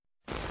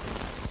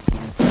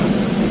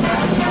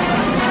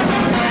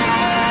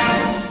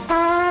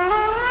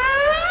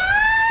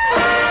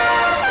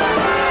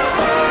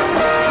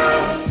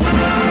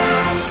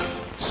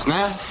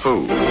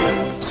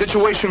SNAFU.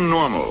 Situation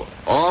normal.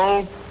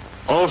 All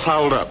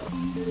fouled up.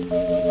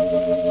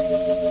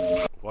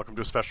 Welcome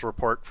to a special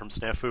report from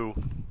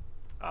SNAFU.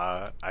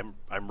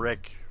 I'm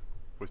Rick.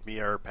 With me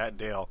are Pat and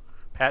Dale.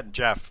 Pat and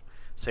Jeff.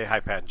 Say hi,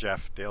 Pat and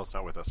Jeff. Dale's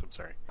not with us. I'm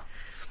sorry.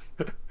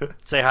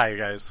 Say hi, you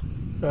guys.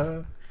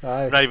 Hi.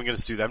 I'm not even going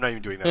to do that. I'm not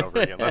even doing that over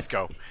again. Let's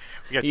go.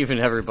 Even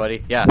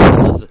everybody. Yeah,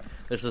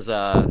 this is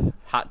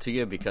hot to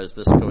you because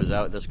this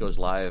goes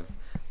live.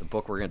 The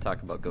book we're going to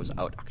talk about goes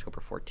out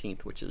October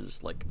 14th, which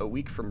is like a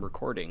week from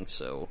recording.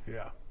 So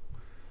yeah,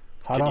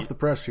 hot off the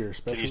press here.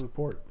 Special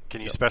report. Can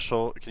you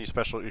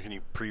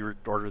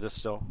pre-order this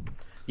still?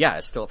 Yeah,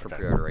 it's still up for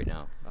pre-order right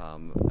now.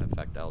 In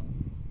fact, I'll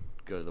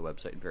go to the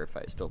website and verify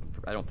it's still.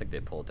 I don't think they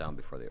pull it down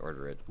before they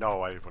order it.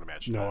 No, I would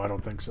imagine. No, that. I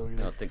don't think so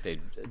either. I don't think they'd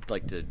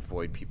like to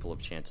avoid people of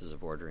chances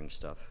of ordering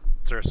stuff.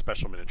 Is there a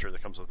special miniature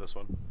that comes with this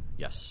one?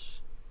 Yes.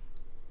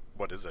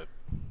 What is it?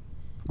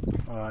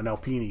 An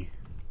Alpini.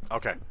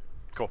 Okay,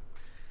 cool.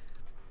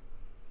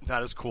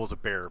 Not as cool as a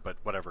bear, but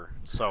whatever.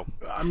 So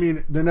I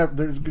mean, they're not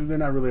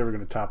really ever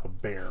going to top a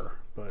bear,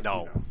 but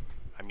no, you know.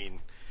 I mean,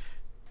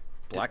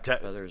 Black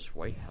Feathers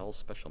White Hell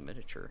special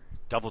miniature.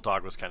 Devil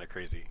Dog was kind of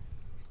crazy.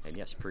 And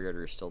yes,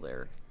 pre-order is still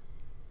there.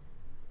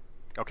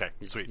 Okay,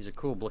 He's a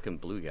cool looking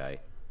blue guy.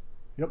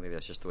 Yep. Maybe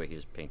that's just the way he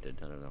was painted.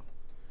 I don't know.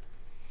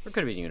 Or could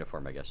have been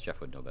uniform, I guess.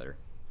 Jeff would know better.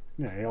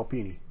 Yeah,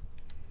 Alpini.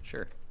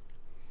 Sure.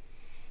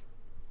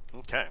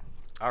 Okay.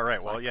 All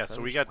right. Well, yeah.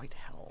 So we got White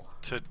Hell.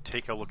 to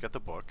take a look at the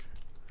book,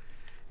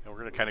 and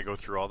we're going to kind of go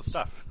through all the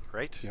stuff,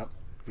 right? Yep.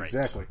 Right.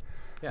 Exactly.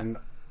 Yeah.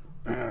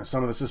 And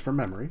some of this is from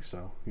memory,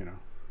 so you know.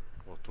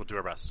 We'll do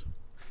our best.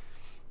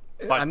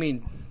 But, I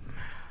mean,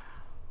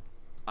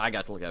 I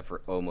got to look at it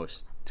for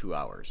almost 2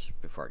 hours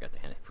before I had to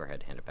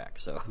hand it back.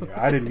 So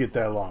yeah, I didn't get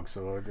that long,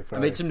 so if I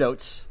made some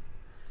notes.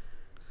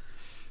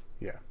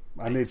 Yeah,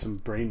 I made some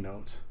brain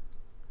notes.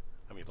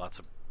 I mean,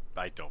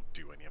 I don't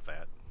do any of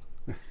that.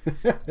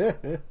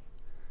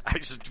 I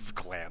just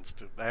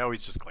glanced. I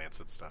always just glance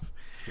at stuff.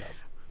 Yep.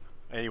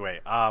 Anyway,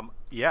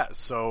 yeah.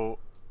 So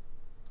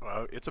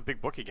it's a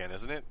big book again,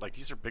 isn't it? Like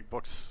these are big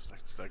books.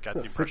 I got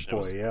the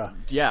impression. Thick boy, yeah.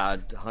 Yeah,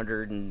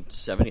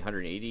 170,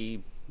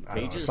 180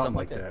 pages, something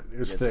like that. It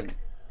was thick.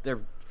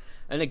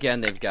 And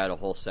again, they've got a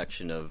whole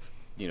section of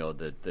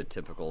the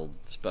typical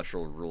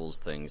special rules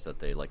things that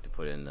they like to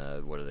put in.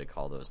 What do they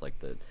call those? Like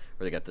where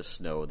they got the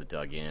snow, the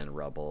dug in,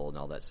 rubble, and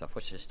all that stuff.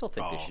 Which I still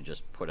think they should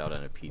just put out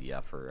on a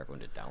PDF for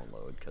everyone to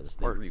download because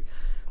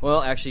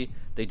well, actually,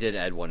 they did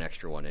add one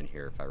extra one in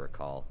here if I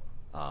recall.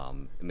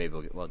 Maybe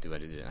do I do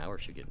it now or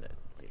should we get in it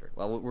later?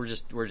 Well, we're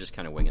just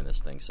kind of winging this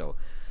thing. So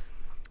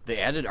they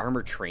added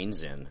armored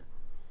trains in.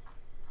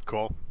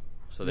 Cool.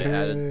 So they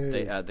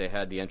had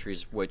the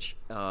entries, which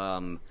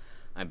I'm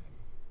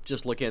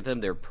just looking at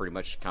them. They're pretty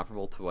much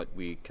comparable to what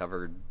we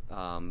covered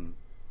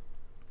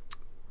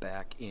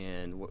back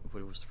in what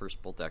was the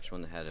first Bolt Action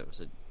one that had it?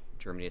 Was it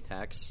Germany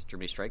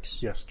Strikes?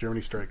 Yes,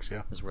 Germany Strikes.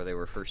 Yeah, is where they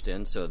were first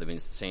in. So that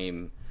means the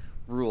same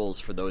rules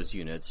for those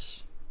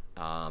units.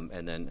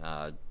 And then,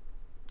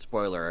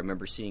 spoiler: I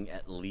remember seeing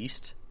at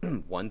least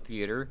one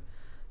theater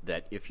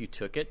that if you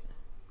took it.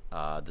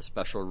 The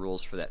special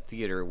rules for that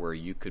theater where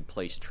you could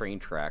place train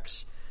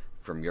tracks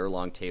from your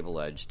long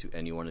table edge to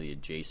any one of the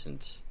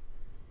adjacent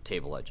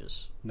table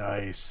edges.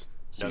 Nice.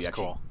 So that's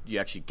cool. You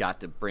actually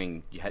got to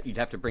bring you'd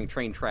have to bring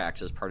train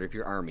tracks as part of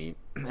your army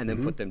and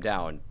then put them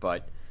down.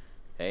 But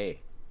hey,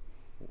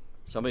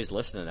 somebody's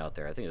listening out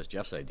there. I think it was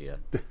Jeff's idea.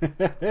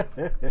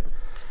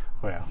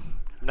 Well,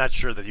 I'm not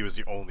sure that he was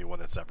the only one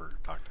that's ever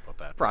talked about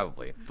that.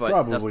 Probably, but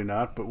probably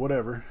not. But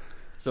whatever.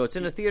 So it's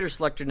in a theater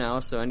selector now,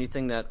 so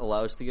anything that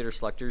allows theater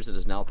selectors, it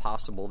is now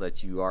possible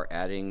that you are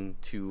adding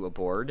to a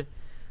board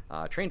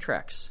train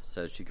tracks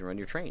so that you can run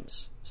your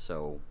trains.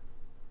 So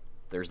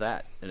there's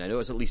that. And I know it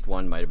was at least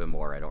one, might have been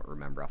more. I don't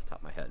remember off the top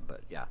of my head,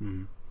 but yeah.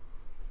 Mm-hmm.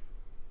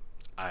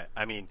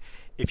 I mean,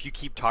 if you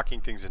keep talking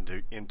things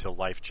into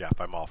life, Jeff,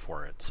 I'm all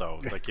for it.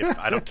 So like,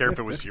 I don't care if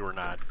it was you or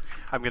not.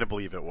 I'm going to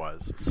believe it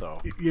was.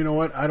 So you know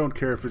what? I don't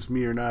care if it's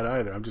me or not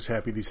either. I'm just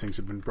happy these things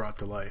have been brought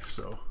to life.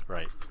 So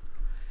right.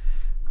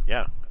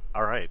 Yeah.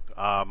 All right.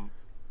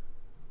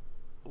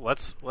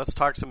 Let's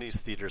talk some of these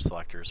theater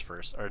selectors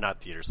first, or not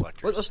theater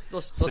selectors.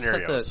 Let's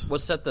scenarios.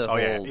 set the whole.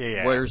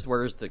 Yeah.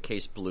 Where's the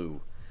case blue?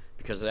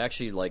 Because it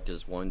actually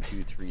is 1,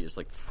 2, 3 is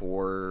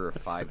 4 or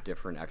 5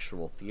 different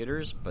actual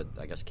theaters, but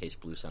I guess Case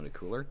Blue sounded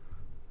cooler.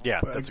 Yeah,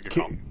 that's a good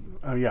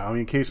call. Yeah, I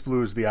mean Case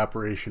Blue is the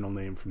operational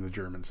name from the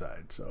German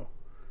side. So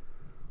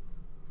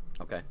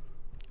okay.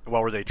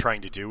 What were they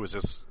trying to do? Was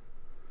this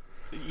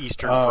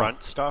Eastern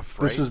Front stuff,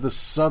 right? This is the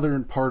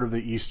southern part of the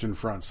Eastern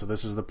Front, so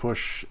this is the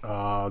push.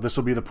 This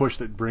will be the push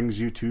that brings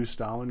you to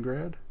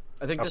Stalingrad.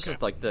 I think this is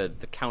the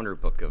counter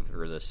book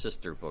or the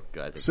sister book.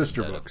 I think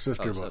sister book. Of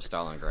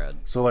Stalingrad.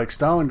 So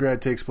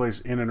Stalingrad takes place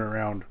in and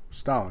around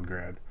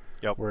Stalingrad,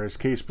 whereas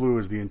Case Blue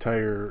is the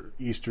entire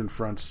Eastern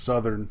Front's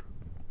southern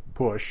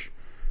push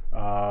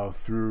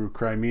through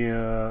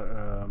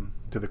Crimea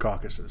to the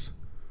Caucasus.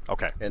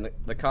 Okay. And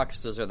the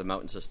Caucasus are the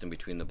mountain system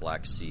between the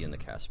Black Sea and the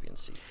Caspian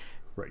Sea.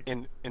 Right.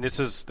 And this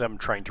is them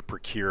trying to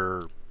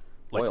procure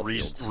Oil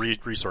fields.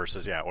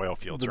 Resources, yeah, oil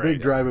fields, The right?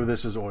 big drive of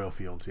this is oil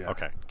fields, yeah.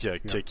 Okay,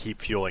 to keep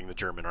fueling the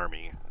German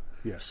army.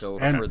 Yes. So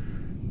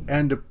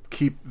and to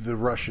keep the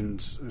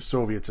Russians,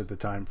 Soviets at the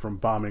time, from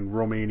bombing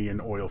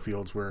Romanian oil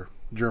fields where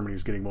Germany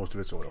is getting most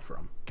of its oil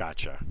from.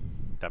 Gotcha.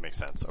 That makes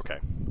sense. Okay.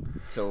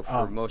 So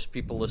for most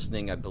people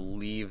listening, I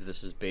believe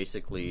this is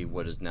basically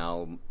what is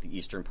now the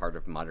eastern part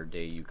of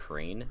modern-day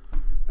Ukraine.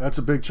 That's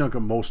a big chunk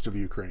of most of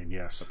Ukraine,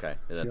 yes. Okay.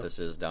 That this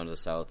is down to the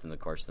south, and of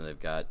course then they've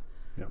got,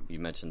 you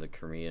mentioned the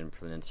Crimean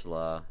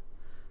Peninsula,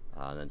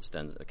 and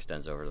then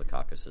extends over to the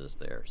Caucasus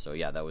there. So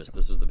yeah,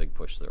 this was the big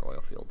push to their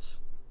oil fields.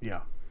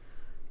 Yeah.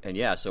 And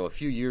yeah, so a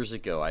few years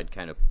ago, I'd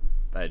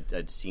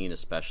seen a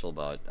special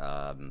about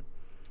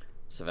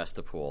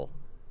Sevastopol,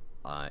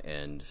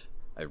 and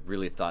I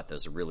really thought that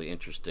was a really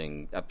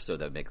interesting episode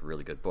that would make a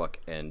really good book.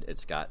 And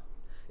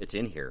it's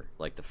in here,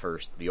 like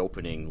the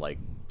opening like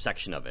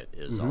section of it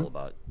is all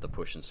about the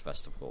push in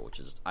Sevastopol, which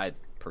is I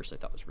personally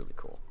thought was really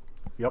cool.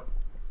 Yep.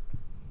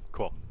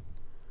 Cool.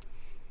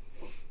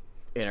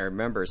 And I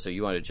remember, so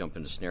you wanted to jump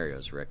into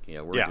scenarios, Rick.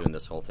 We're doing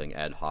this whole thing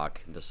ad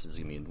hoc. This is,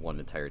 one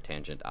entire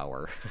tangent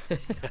hour.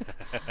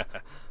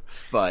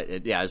 But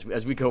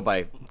as we go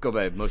by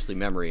mostly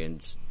memory and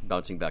just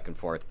bouncing back and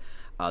forth,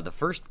 the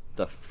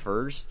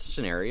first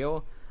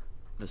scenario,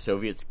 the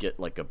Soviets get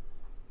like a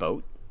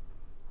boat.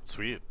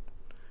 Sweet.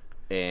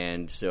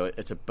 And so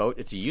it's a boat.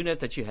 It's a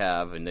unit that you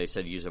have, and they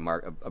said use a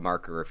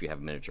marker if you have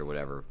a miniature or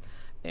whatever.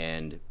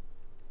 And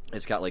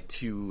it's got like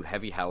 2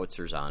 heavy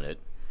howitzers on it.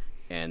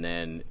 And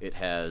then it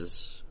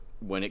has,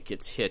 when it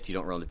gets hit, you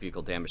don't roll the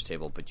vehicle damage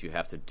table, but you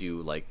have to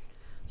do like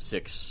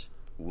 6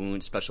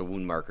 special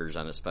wound markers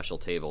on a special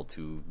table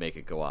to make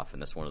it go off.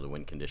 And that's one of the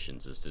win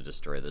conditions, is to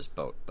destroy this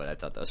boat. But I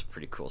thought that was a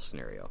pretty cool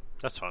scenario.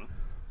 That's fun.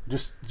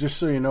 Just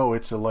so you know,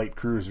 it's a light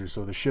cruiser,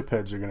 so the ship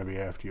heads are going to be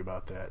after you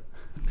about that.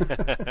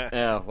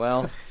 Yeah,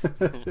 well,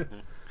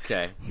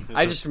 okay.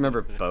 I just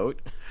remember boat.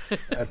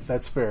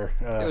 That's fair.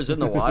 It was in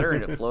the water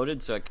and it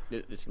floated, so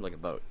it seemed like a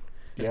boat.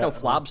 It's no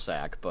flob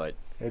sack, but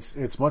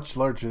it's much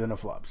larger than a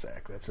flop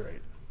sack. That's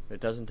right. It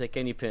doesn't take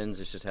any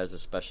pins. It just has a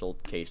special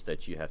case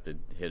that you have to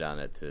hit on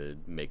it to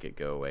make it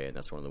go away, and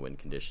that's one of the win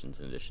conditions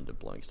in addition to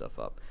blowing stuff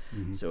up.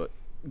 Mm-hmm. So,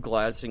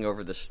 glancing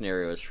over the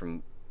scenarios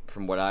from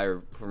what I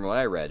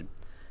read,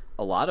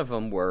 a lot of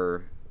them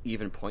were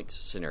even point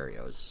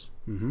scenarios.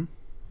 Mm-hmm.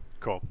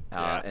 Cool.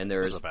 And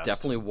there's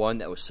definitely one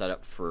that was set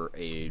up for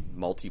a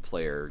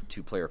multiplayer,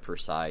 2-player per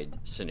side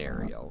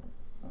scenario,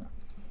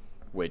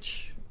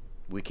 which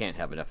we can't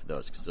have enough of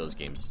those because those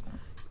games,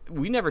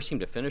 we never seem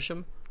to finish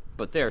them,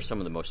 but they are some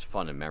of the most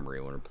fun in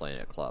memory when we're playing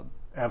at a club.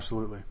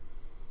 Absolutely.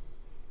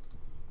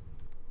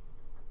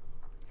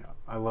 Yeah,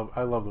 I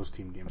love those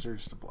team games. They're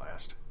just a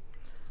blast.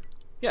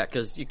 Yeah,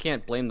 because you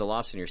can't blame the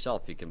loss on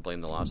yourself. You can blame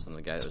the loss on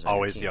the guy that was on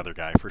always your team. the other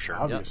guy, for sure.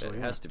 Obviously,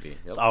 it has to be. Yep.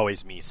 It's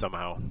always me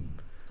somehow.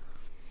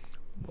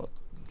 Well,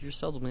 you're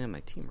seldomly on my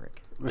team,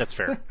 Rick. That's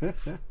fair.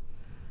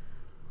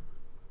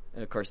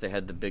 And of course, they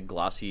had the big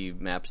glossy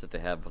maps that they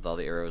have with all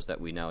the arrows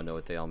that we now know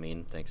what they all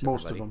mean. Thanks,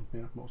 most everybody. of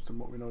them, yeah, most of them,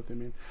 what we know what they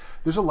mean.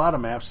 There's a lot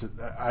of maps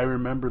that I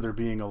remember there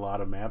being a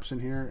lot of maps in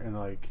here, and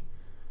like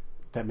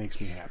that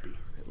makes me happy.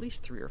 At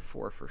least 3 or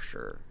 4 for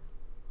sure.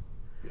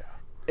 Yeah.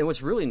 And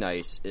what's really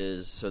nice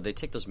is, so they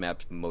take those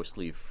maps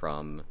mostly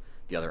from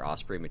the other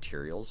Osprey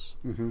materials,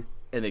 and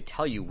they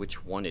tell you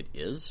which one it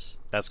is.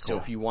 That's cool.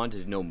 So if you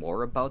wanted to know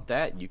more about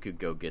that, you could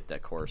go get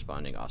that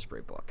corresponding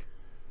Osprey book.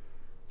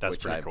 That's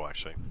pretty cool,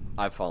 actually.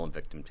 I've fallen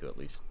victim to at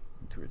least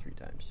 2 or 3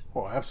 times.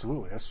 Oh,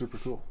 absolutely. That's super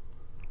cool.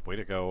 Way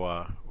to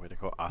go,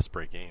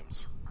 Osprey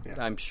Games. Yeah.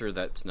 I'm sure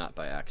that's not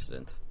by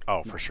accident.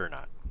 Oh, for sure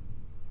not.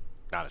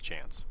 Not a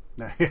chance.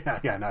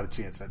 Yeah, not a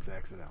chance. That's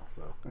accidental.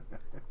 So,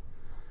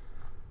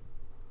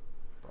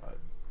 but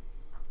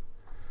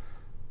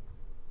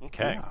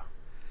okay. Yeah.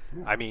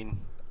 I mean,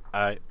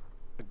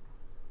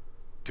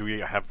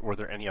 were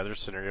there any other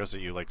scenarios that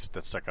you liked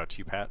that stuck out to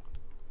you, Pat?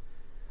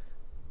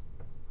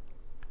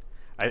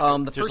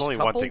 There's only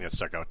one thing that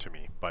stuck out to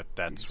me, but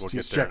that's we'll get there.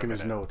 He's checking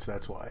his notes.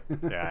 That's why.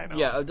 Yeah, I know.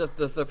 Yeah,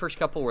 the first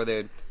couple where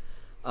they,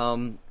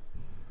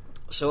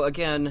 so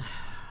again,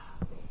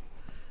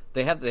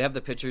 they have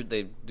the picture.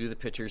 They do the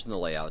pictures and the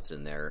layouts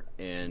in there,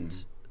 and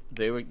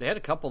they had a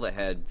couple that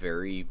had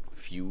very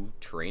few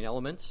terrain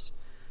elements.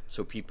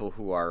 So people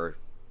who are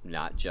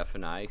not Jeff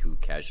and I, who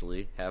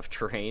casually have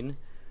terrain,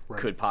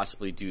 could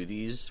possibly do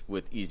these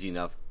with easy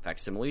enough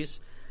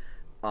facsimiles.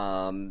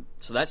 So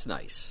that's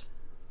nice.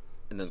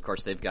 And then, of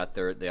course,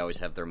 they always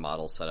have their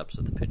model setups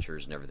with the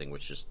pictures and everything,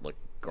 which just look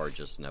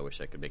gorgeous, and I wish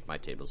I could make my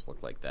tables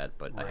look like that,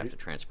 but I have to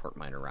transport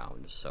mine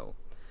around, so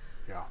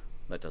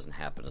that doesn't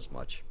happen as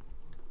much.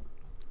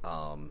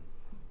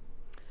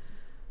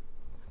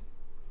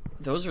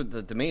 Those are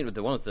the main,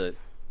 the one with the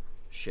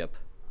ship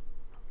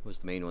was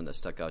the main one that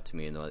stuck out to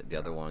me, and the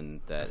other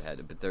one that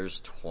had, but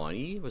was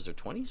there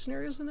 20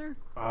 scenarios in there?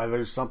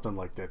 There's something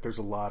like that. There's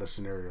a lot of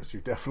scenarios.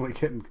 You're definitely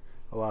getting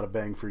a lot of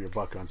bang for your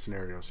buck on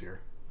scenarios here.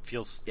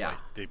 Feels like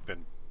they've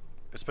been,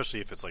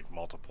 especially if it's like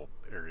multiple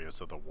areas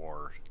of the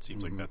war, it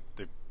seems like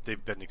that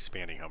they've been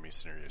expanding how many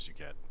scenarios you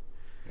get.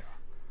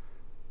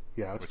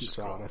 Yeah, it's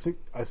solid. Cool.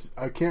 I think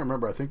I can't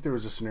remember. I think there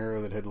was a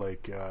scenario that had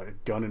like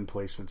gun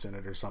emplacements in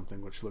it or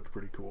something, which looked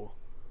pretty cool.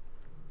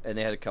 And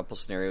they had a couple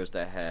scenarios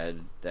that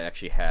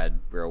actually had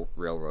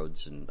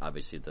railroads, and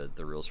obviously the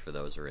rules for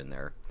those are in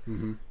there.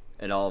 Mm-hmm.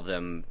 And all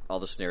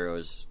the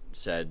scenarios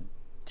said,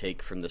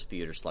 take from this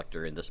theater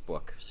selector in this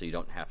book, so you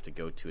don't have to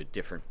go to a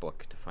different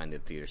book to find the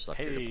theater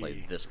selector to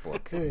play this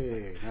book.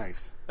 Hey,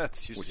 nice.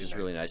 Which is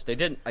really nice.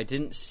 I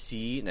didn't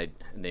see, and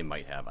they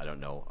might have, I don't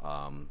know.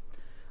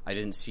 I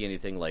didn't see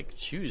anything like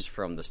choose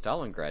from the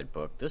Stalingrad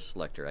book, this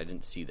selector. I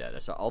didn't see that. I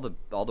saw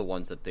all the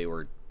ones that they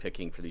were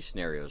picking for these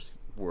scenarios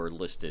were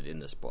listed in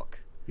this book.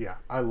 Yeah,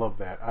 I love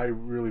that. I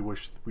really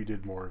wish we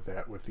did more of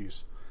that with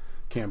these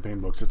campaign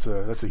books.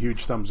 That's a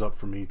huge thumbs up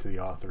for me to the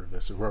author of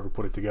this, or whoever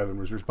put it together and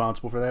was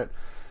responsible for that.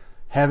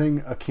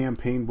 Having a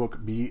campaign book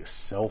be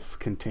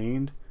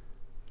self-contained,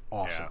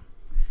 awesome.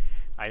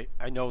 Yeah.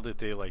 I know that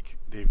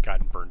they've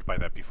gotten burned by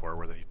that before,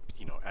 where they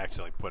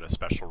accidentally put a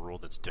special rule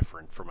that's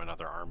different from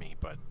another army,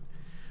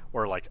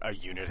 or like a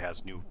unit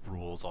has new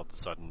rules all of a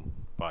sudden.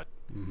 But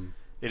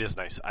It is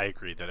nice. I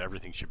agree that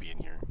everything should be in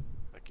here.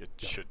 Like it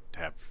should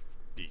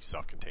be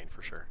self-contained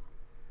for sure.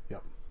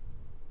 Yep.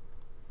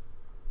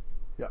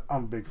 Yeah,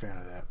 I'm a big fan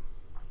of that.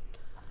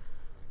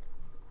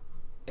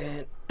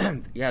 And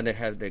yeah, they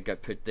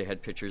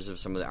had pictures of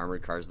some of the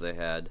armored cars they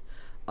had.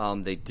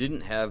 They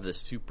didn't have the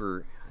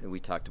super. And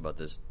we talked about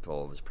this.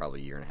 Oh, it was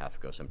probably a year and a half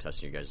ago. So I'm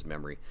testing you guys'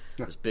 memory.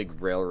 Yeah. This big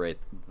railway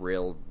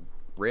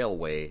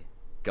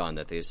gun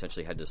that they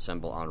essentially had to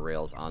assemble on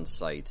rails on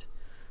site.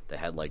 That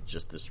had like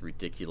just this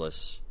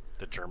ridiculous.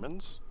 The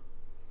Germans.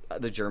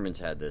 The Germans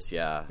had this,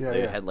 yeah.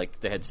 They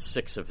had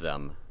 6 of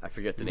them. I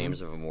forget the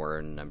names of them were,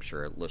 and I'm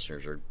sure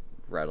listeners are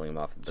rattling them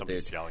off. But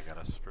somebody's yelling at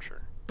us for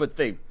sure. But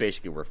they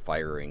basically were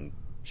firing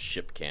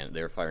ship cannon.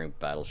 They were firing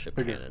battleship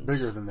cannons.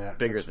 Bigger than that.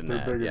 Bigger than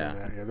that.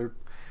 Yeah,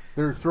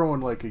 they're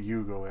throwing like a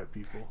Yugo at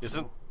people.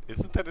 Isn't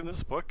that in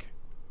this book?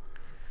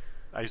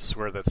 I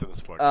swear that's in this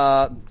book.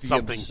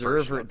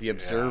 The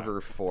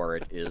observer for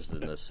it is in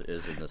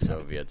the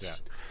Soviets. Yeah.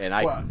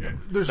 And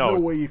there's no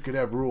way you could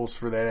have rules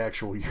for that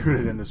actual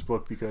unit in this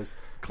book because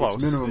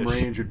its minimum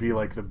range would be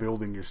like the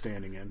building you're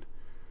standing in.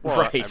 Well,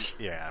 right.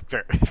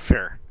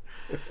 Fair.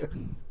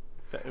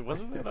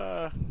 Wasn't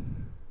that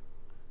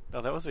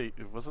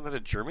wasn't that a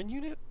German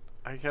unit?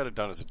 I had it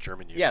down as a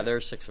German unit. Yeah, there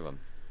are 6 of them.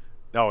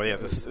 No, yeah,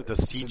 the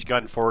siege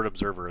gun forward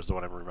observer is the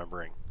one I'm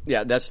remembering.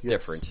 Yeah, that's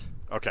different.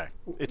 Okay.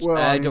 That's the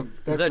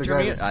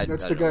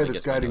guy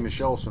that's guiding the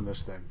shells in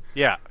this thing.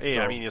 Yeah,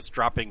 I mean, it's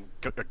dropping.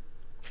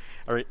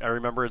 I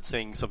remember it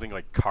saying something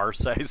like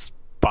car-sized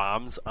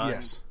bombs on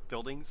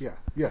buildings. Yeah,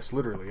 yes,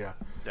 literally, yeah.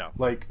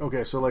 Like,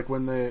 okay, so like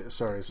when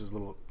sorry, this is a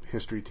little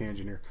history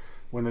tangent here.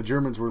 When the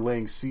Germans were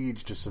laying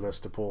siege to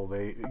Sevastopol,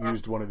 they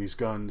used one of these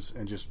guns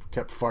and just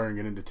kept firing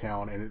it into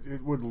town, and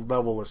it would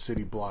level a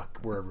city block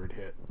wherever it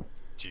hit.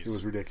 Jeez. It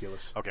was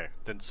ridiculous. Okay,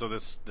 then so the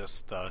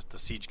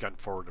siege gun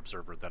forward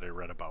observer that I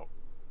read about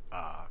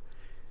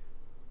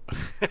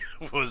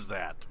was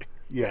that.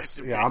 Yes,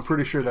 I'm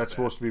pretty sure that's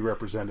supposed to be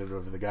representative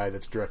of the guy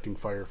that's directing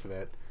fire for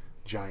that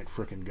giant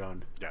frickin'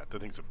 gun. Yeah, the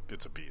thing's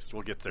it's a beast.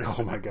 We'll get there.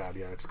 Oh my god,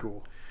 yeah, it's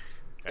cool.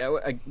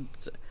 Yeah,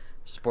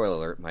 spoiler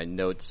alert, my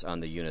notes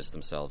on the units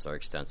themselves are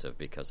extensive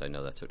because I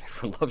know that's what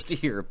everyone loves to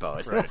hear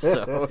about. Right.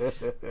 So.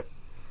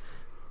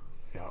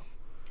 Yeah,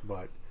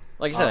 but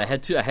like I said,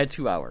 I had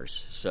 2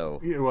 hours. So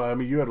yeah, well, I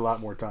mean, you had a lot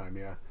more time.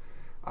 Yeah,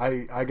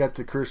 I got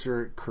to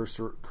cursory,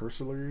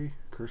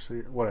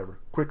 whatever,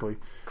 quick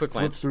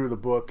flip through the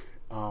book.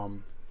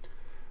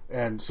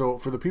 And so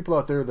for the people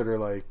out there that are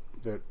like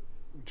that,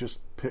 just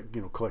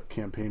collect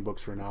campaign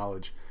books for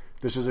knowledge.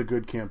 This is a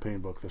good campaign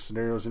book. The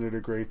scenarios in it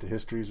are great. The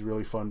history is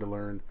really fun to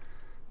learn.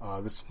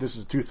 This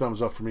is 2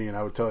 thumbs up for me, and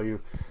I would tell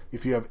you,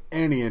 if you have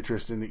any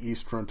interest in the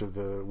East Front of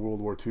the World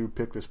War II,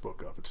 pick this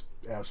book up. It's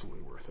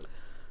absolutely worth it.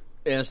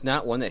 And it's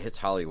not one that hits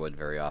Hollywood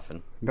very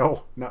often.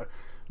 No.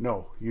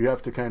 You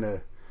have to kind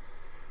of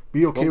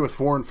be okay with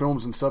foreign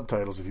films and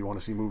subtitles if you want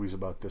to see movies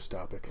about this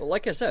topic. Well,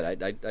 like I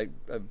said, I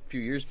a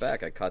few years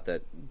back I caught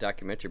that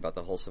documentary about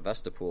the whole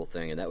Sevastopol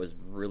thing, and that was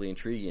really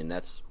intriguing. And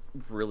that's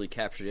really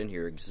captured in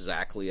here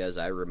exactly as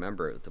I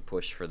remember it. The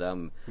push for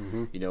them,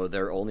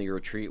 their only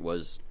retreat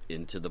was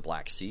into the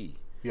Black Sea.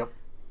 Yep.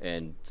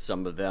 And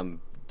some of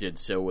them did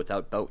so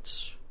without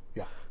boats.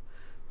 Yeah.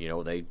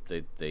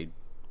 They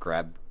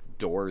grabbed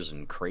doors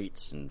and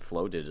crates and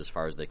floated as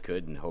far as they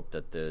could and hoped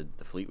that the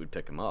fleet would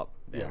pick them up.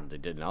 And they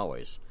didn't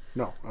always.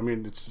 No, I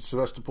mean,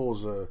 Sevastopol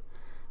is a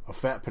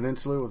fat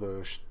peninsula with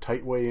a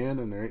tight way in,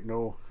 and there ain't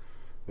no.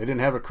 They didn't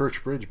have a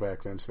Kerch Bridge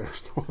back then, so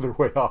there's no other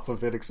way off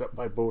of it except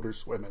by boat or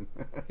swimming.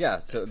 Yeah,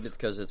 so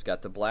because it's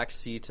got the Black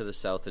Sea to the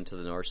south and to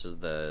the north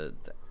of the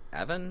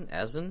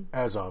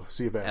Azov,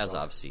 Sea of Azov.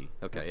 Azov Sea.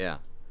 Okay, yeah.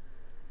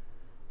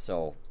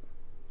 So,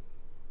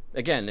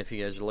 again, if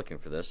you guys are looking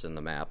for this in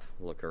the map,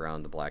 look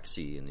around the Black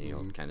Sea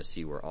and kind of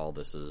see where all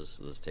this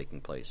is taking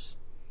place.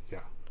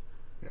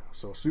 Yeah,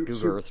 so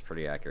Google Earth's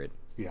pretty accurate.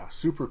 Yeah,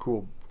 super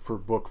cool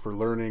book for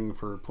learning,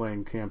 for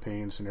playing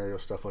campaign scenario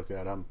stuff like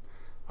that. I'm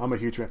a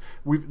huge fan.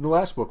 The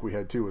last book we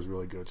had too was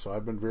really good, so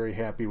I've been very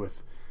happy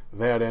with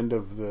that end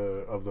of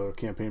the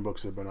campaign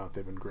books that have been out,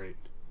 they've been great.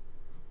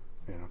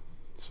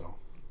 So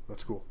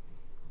that's cool.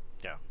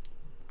 Yeah.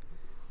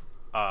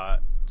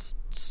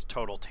 It's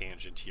total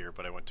tangent here,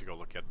 but I went to go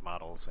look at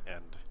models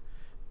and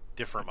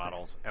different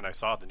models, and I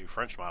saw the new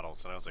French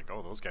models, and I was like,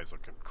 oh, those guys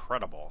look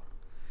incredible.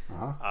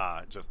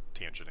 Just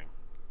tangenting.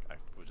 I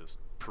was just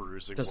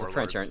perusing because the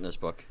French aren't in this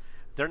book.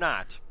 They're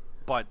not,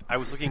 but I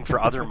was looking for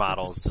other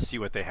models to see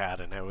what they had,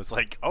 and I was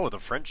like, oh, the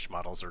French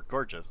models are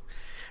gorgeous.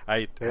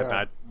 I have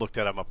not looked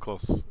at them up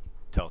close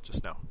till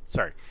just now.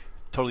 Sorry,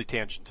 totally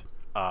tangent.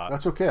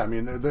 That's okay. I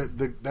mean,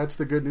 that's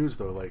the good news,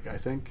 though. Like, I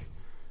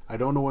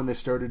don't know when they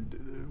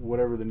started,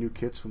 whatever the new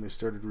kits, when they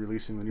started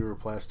releasing the newer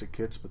plastic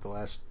kits, but the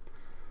last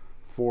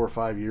 4 or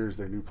 5 years,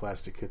 their new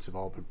plastic kits have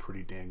all been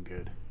pretty dang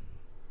good.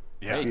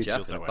 Yeah, hey,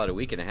 Jeff, in about a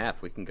week and a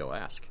half, we can go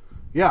ask.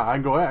 Yeah, I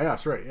can go. Yeah,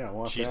 that's right. Yeah,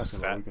 we'll have Jesus,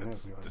 to ask him.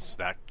 It's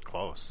that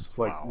close. It's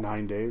like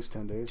 9 days,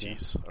 10 days.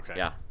 Jeez. Yeah. Okay.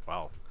 Yeah.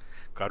 Wow.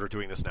 Glad we're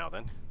doing this now,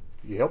 then.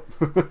 Yep.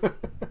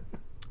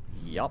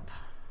 Yup.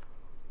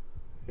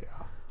 Yeah.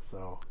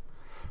 So,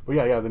 but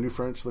yeah, the new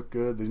French look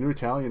good. The new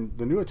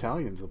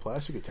Italians, the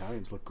plastic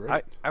Italians look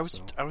great. I was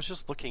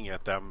just looking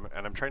at them,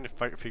 and I'm trying to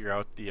figure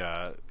out the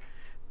I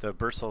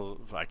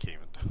can't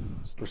even.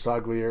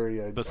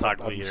 Bersaglieri. I'm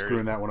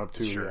screwing that one up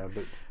too. Sure. Yeah,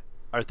 but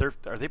are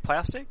they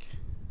plastic?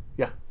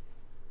 Yeah.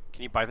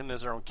 Can you buy them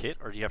as their own kit,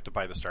 or do you have to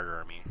buy the starter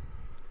army?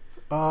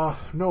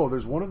 No.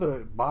 There's one of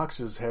the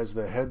boxes has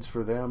the heads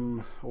for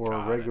them, or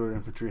regular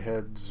infantry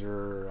heads,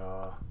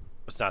 or.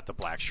 It's not the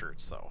black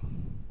shirts, though.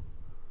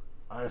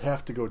 I'd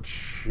have to go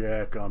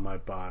check on my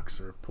box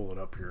or pull it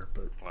up here,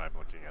 but I'm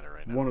looking at it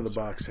right now. One of the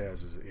box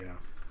has it, yeah.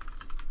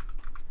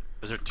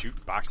 Is there two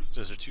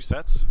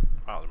sets?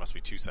 Wow, there must be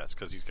 2 sets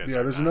because these guys.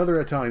 Yeah, there's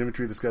another Italian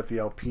infantry that's got the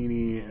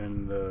Alpini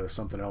and the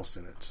something else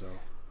in it. So,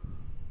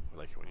 I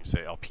like it when you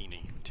say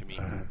Alpini to me.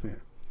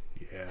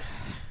 Yeah.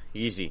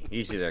 Easy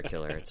there,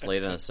 killer. It's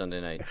late on a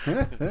Sunday night.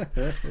 Sorry.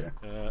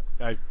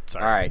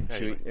 All right,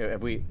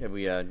 anyway. have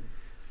we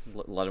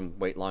let them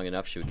wait long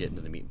enough? Should we get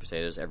into the meat and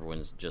potatoes?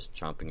 Everyone's just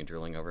chomping and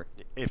drooling over.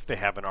 If they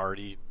haven't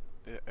already.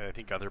 I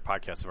think other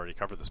podcasts have already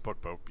covered this book,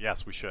 but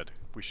yes, we should.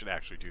 We should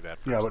actually do that.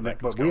 Yeah,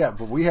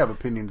 but we have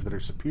opinions that are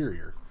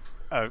superior.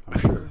 I'm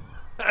sure.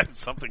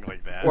 Something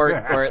like that, or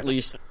at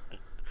least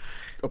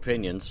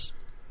opinions.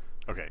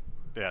 Okay,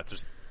 yeah.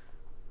 Just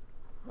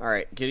all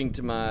right. Getting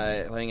to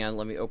my. Hang on.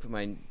 Let me open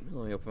my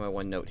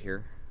one note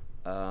here.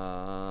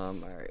 All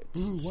right.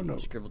 One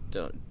note. Scribbled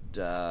down.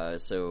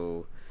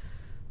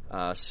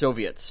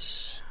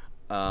 Soviets.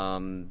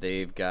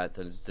 They've got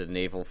the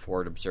naval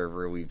forward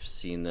observer. We've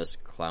seen this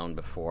clown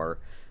before,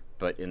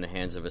 but in the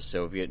hands of a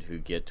Soviet who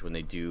get when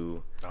they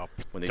do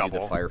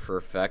the fire for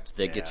effect,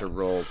 they get to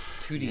roll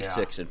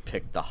 2d6 and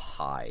pick the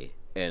high.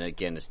 And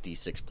again, it's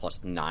d6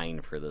 plus 9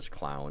 for this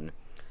clown.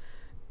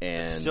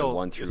 And the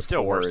 1 through 4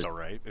 still worse, though,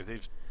 right? They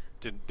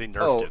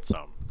nerfed it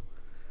some.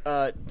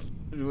 Well,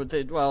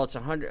 it's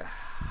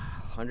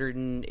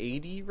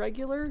 180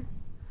 regular.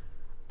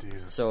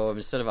 Jesus. So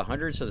instead of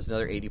 100, so there's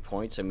another 80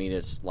 points. I mean,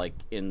 it's like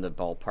in the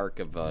ballpark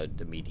of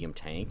the medium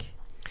tank.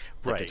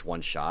 Like it's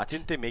one shot.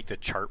 Didn't they make the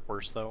chart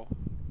worse, though?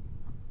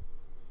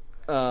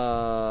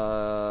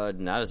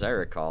 Not as I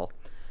recall.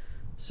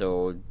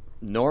 So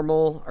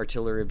normal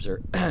artillery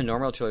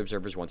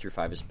observers 1 through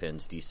 5 is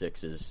pins.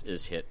 D6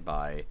 is hit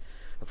by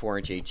a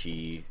 4-inch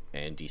HE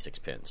and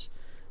D6 pins.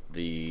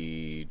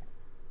 The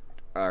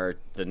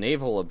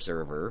naval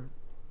observer,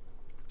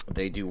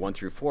 they do 1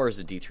 through 4 as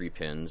the D3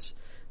 pins.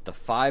 The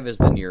 5 is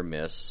the near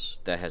miss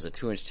that has a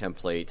 2-inch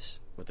template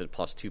with a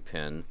 +2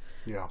 pin.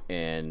 Yeah.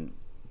 And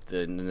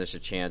then there's a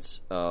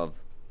chance of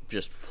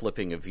just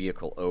flipping a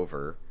vehicle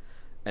over.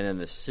 And then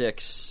the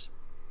 6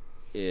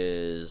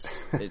 is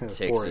it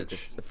takes a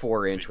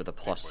 4-inch with a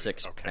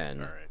 +6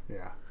 pin. All right.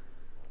 Yeah.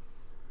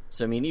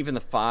 So I mean, even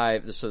the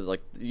 5. So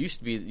like it used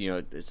to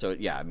be, So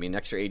yeah, I mean,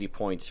 extra 80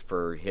 points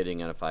for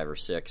hitting on a 5 or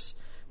 6.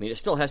 I mean, it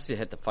still has to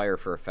hit the fire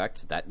for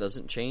effect. That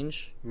doesn't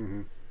change.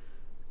 Mm-hmm.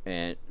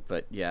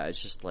 But yeah,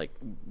 it's just like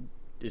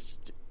it's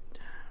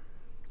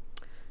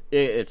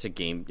a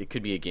game. It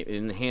could be a game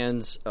in the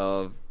hands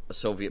of a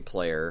Soviet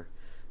player.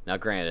 Now,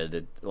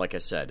 granted, like I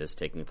said, it's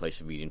taking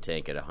place in medium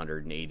tank at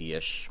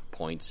 180-ish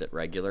points at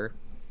regular.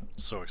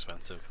 So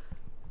expensive.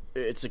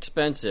 It's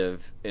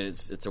expensive, and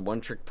it's a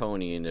one-trick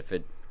pony. And if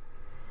it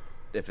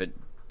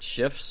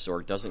shifts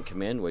or doesn't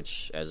come in,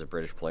 which as a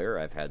British player,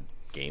 I've had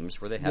games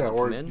where they haven't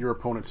come in. Or your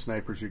opponent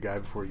snipers your guy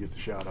before you get the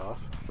shot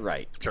off.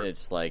 Right. Sure.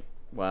 It's like,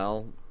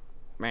 well,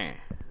 meh.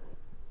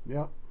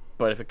 Yeah.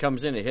 But if it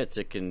comes in, it hits.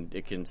 It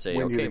can say,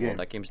 okay, well,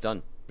 that game's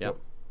done. Yep.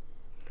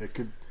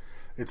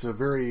 It's a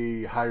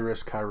very high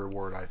risk, high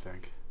reward, I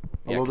think.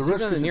 Yeah, although the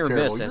risk is near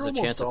miss has the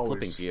chance of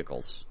flipping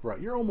vehicles. Right.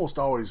 You're almost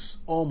always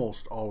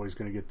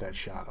going to get that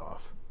shot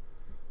off.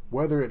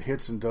 Whether it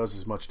hits and does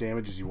as much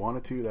damage as you want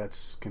it to,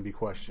 can be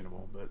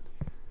questionable. But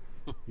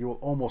you will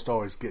almost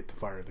always get to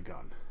fire the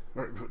gun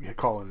or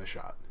call in the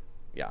shot.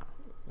 Yeah,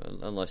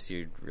 unless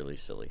you're really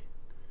silly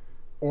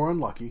or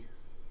unlucky.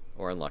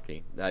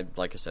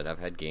 Like I said, I've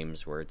had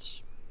games where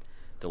it's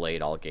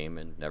delayed all game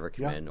and never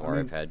come in, or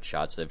I've had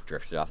shots that have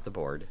drifted off the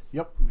board.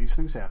 Yep, these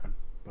things happen.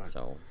 But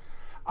so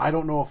I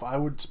don't know if I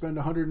would spend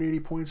 180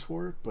 points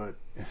for it, but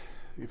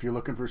if you're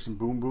looking for some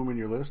boom in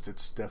your list,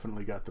 it's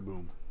definitely got the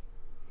boom.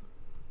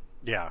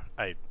 Yeah,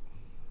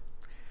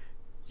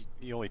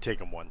 you only take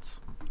them once,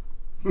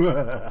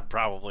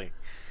 probably.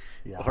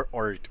 Yeah.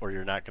 Or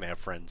you're not going to have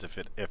friends if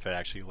it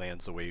actually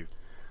lands the way.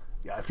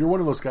 Yeah, if you're one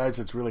of those guys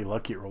that's really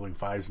lucky at rolling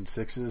 5s and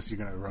 6s, you're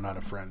going to run out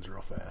of friends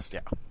real fast. Yeah,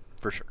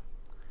 for sure.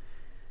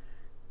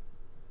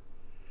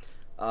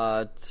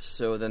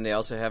 So then they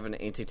also have an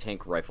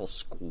anti-tank rifle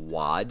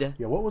squad.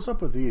 Yeah, what was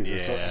up with these?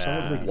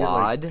 Yeah,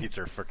 squad. These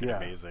are freaking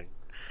amazing.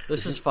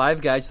 This is 5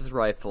 guys with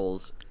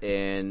rifles,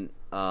 and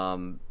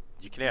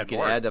you can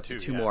add up to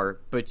 2 more,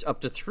 but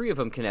up to 3 of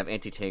them can have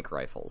anti-tank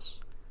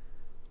rifles.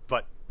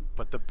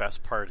 But the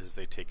best part is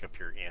they take up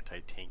your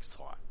anti-tank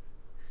slot.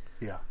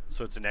 Yeah.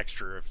 So it's an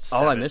extra of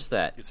 7. Oh, I missed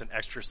that. It's an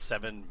extra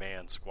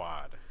 7-man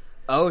squad.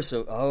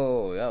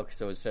 So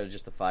instead of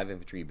just the 5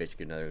 infantry, you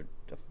basically another.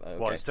 Okay,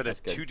 well, instead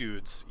of 2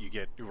 dudes, you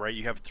get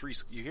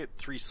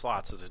 3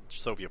 slots as a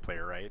Soviet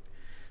player, right?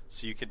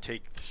 So you can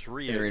take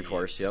 3 and of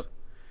reinforce. these. Yep.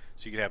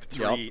 So you can have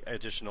 3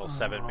 additional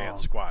 7-man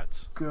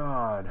squads.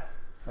 God,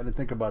 I didn't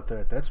think about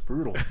that. That's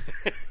brutal.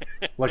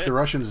 Like the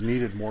Russians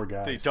needed more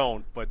guys. They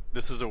don't, but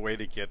this is a way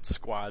to get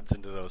squads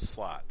into those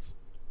slots.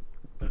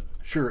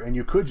 Sure, and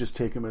you could just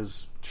take them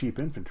as cheap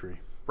infantry.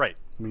 Right.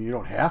 I mean, you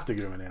don't have to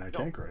give them an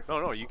anti-tank rifle.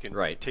 No, you can.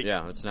 Right. Take,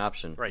 yeah, it's an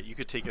option. Right. You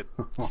could take a.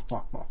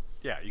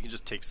 Yeah, you can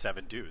just take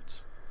 7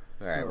 dudes.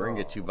 All right, we're gonna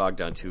get too bogged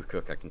down too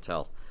quick. I can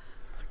tell.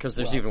 Because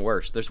there's even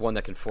worse. There's one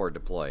that can forward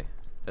deploy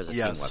as a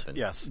team weapon.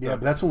 Yes. Yeah,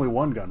 but that's only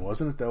 1 gun,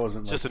 wasn't it? That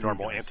wasn't just like a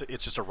normal.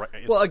 It's just a.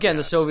 Well, again,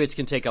 the Soviets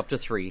can take up to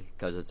 3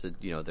 because it's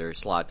their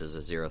slot is a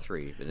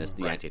 0-3, and it's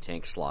the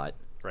anti-tank slot.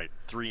 Right,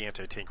 3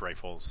 anti-tank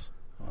rifles.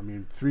 I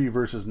mean, 3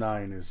 versus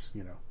 9 is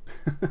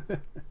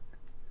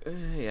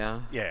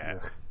Yeah.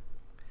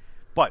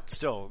 But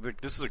still,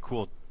 this is a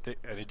cool,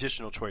 an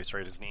additional choice,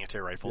 right? Is an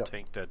anti-rifle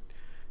tank that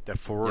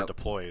forward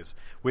deploys,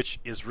 which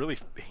is really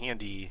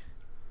handy,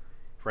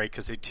 right?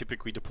 Because they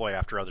typically deploy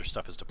after other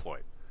stuff is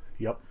deployed.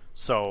 Yep.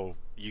 So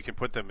you can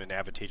put them in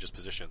advantageous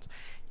positions.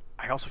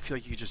 I also feel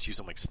like you could just use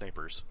them like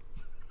snipers.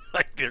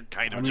 Like they're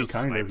kind of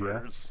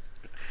snipers.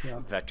 Yeah.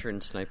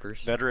 Veteran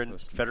snipers. Veteran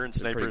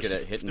snipers. Pretty good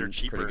at hitting. They're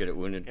cheaper. Pretty good at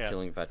wounded,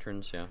 killing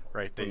veterans. Yeah.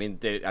 Right.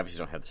 They obviously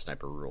don't have the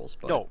sniper rules,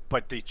 but no,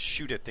 but they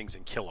shoot at things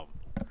and kill them.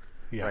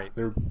 Yeah, right.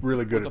 They're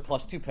really good with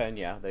at the +2 pen.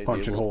 Yeah, they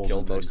punching will holes kill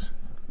and most. things.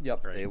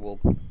 Yep, right. they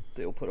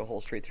will put a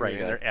hole straight through. Right,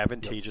 and they're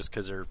advantageous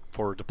because they're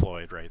forward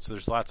deployed. Right, so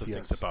there's lots of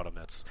things about them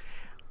that's.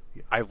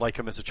 I like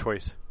them as a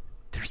choice.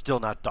 They're still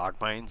not dog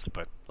mines,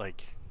 but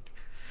like,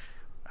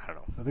 I don't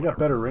know. They got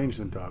better range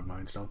than dog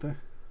mines, don't they?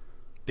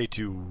 They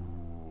do.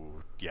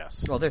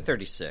 Yes. Well, they're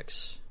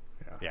 36.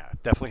 Yeah,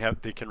 definitely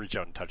have. They can reach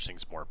out and touch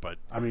things more, but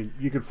I mean,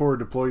 you could forward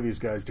deploy these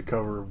guys to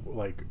cover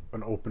like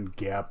an open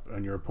gap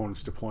on your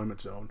opponent's deployment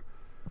zone,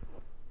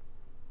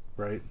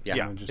 right?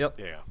 Yeah. And just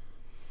yeah.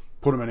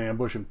 Put them in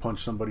ambush and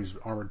punch somebody's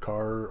armored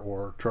car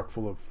or truck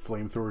full of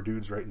flamethrower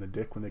dudes right in the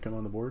dick when they come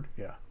on the board.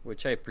 Yeah,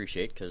 which I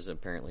appreciate because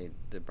apparently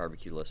the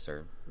barbecue lists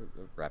are a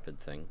rapid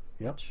thing.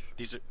 Yep.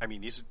 These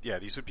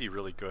would be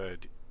really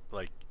good.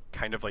 Like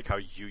kind of like how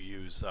you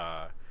use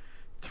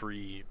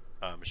 3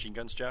 machine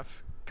guns,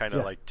 Jeff. Kind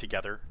of like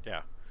together,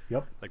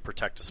 Yep. Like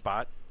protect a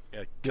spot,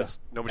 because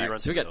nobody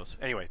runs into those.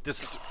 Anyway,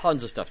 this is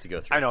tons of stuff to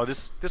go through. I know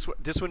this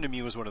one to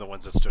me was one of the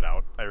ones that stood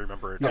out. I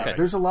remember. Yeah,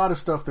 there's a lot of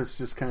stuff that's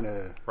just kind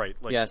of right.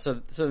 Like,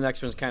 so the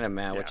next one's kind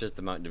of which is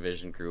the Mountain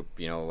Division group,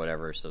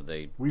 whatever. So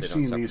we've they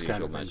seen don't these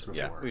kind of things before.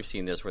 Yeah, we've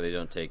seen this where they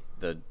don't take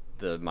the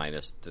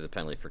minus to the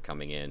penalty for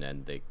coming in,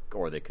 and they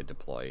could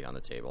deploy on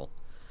the table.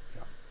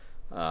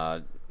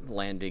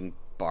 Landing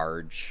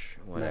barge,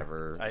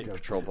 whatever,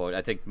 patrol boat.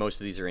 I think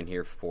most of these are in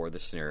here for the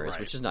scenarios,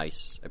 which is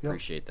nice. I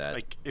appreciate that.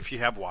 Like if you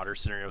have water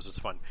scenarios, it's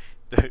fun.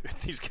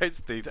 These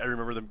guys, I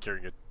remember them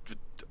carrying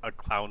a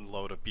clown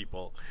load of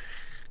people.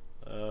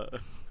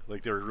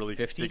 Like they were really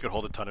 50? They could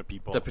hold a ton of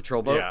people. The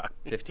patrol boat,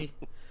 50.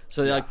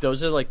 So like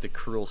those are like the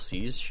Cruel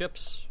Seas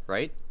ships,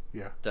 right?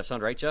 Yeah. That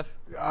sound right, Jeff?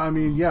 I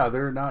mean,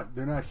 they're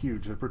not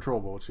huge. They're patrol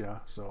boats,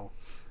 so.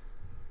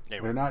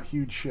 Anyway. They're not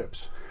huge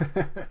ships.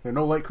 They're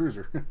no light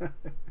cruiser.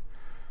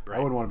 I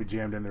wouldn't want to be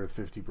jammed in there with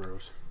 50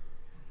 bros.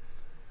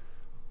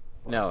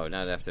 No,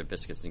 not after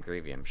biscuits and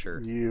gravy, I'm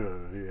sure.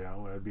 Yeah,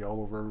 well, I'd be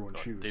all over everyone's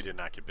shoes. They did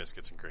not get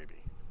biscuits and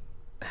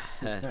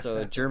gravy.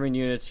 So German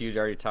units, you'd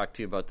already talked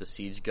to about the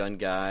siege gun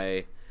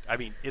guy. I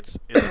mean, it's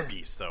a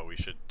beast, though. We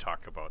should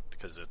talk about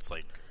because it's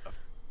like a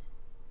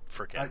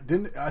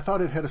freaking. I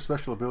thought it had a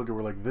special ability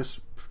where like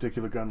this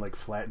particular gun like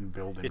flattened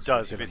buildings. It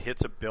does. If it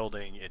hits a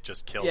building, it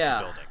just kills the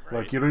building.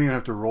 Right? Like you don't even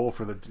have to roll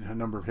for the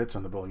number of hits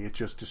on the building. It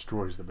just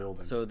destroys the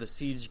building. So the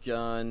siege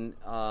gun,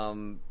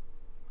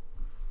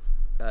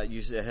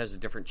 usually it has a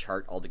different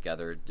chart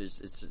altogether.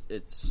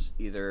 It's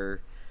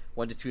either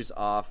 1 to 2 is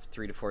off,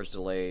 3 to 4 is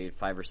delayed,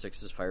 5 or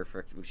 6 is fire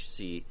effect, which you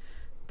see.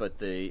 But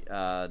they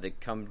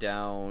come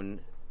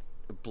down.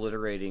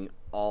 obliterating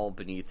all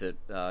beneath it.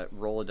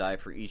 Roll a die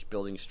for each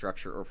building,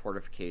 structure, or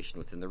fortification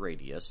within the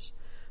radius.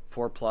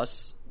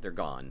 4+, they're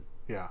gone.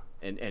 Yeah.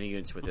 And any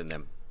units within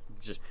them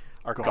just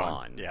are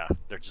gone. Yeah,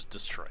 they're just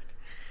destroyed.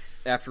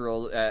 After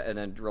roll, and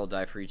then roll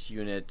die for each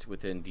unit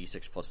within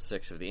D6 plus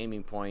 6 of the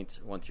aiming point.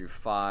 1 through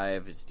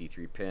 5, it's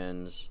D3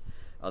 pins.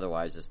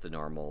 Otherwise, it's the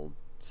normal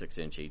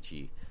 6-inch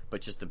HE.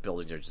 But just the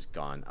buildings are just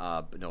gone.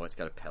 But no, it's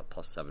got a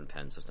plus 7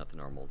 pins, so it's not the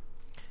normal.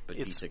 But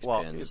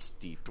D6 pins.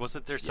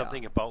 Wasn't there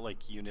something about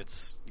like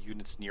units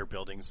near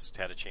buildings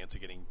had a chance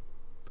of getting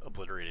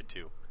obliterated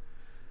too?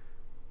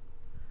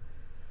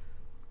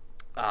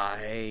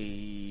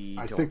 I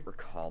don't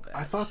recall that.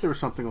 I thought there was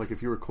something like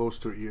if you were close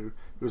to it,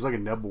 it was like a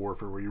Nebel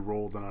Warfare where you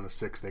rolled and on a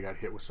 6 they got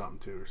hit with something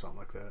too or something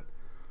like that.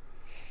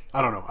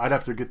 I don't know. I'd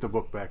have to get the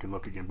book back and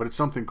look again, but it's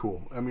something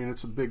cool. I mean,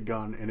 it's a big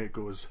gun and it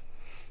goes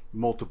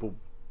multiple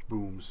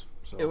booms.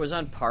 So it was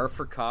on par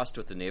for cost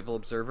with the Naval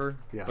Observer,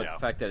 yeah. but the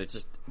fact that it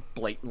just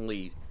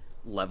blatantly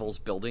levels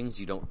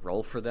buildings, you don't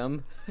roll for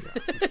them.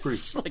 Yeah, it's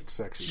pretty like,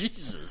 sexy.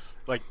 Jesus.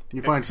 Like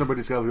you find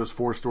somebody's got those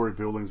 4-story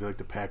buildings that like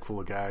to pack full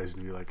of guys,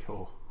 and you're like,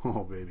 oh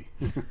baby.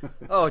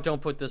 Oh,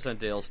 don't put this on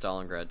Dale's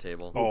Stalingrad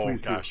table. Oh,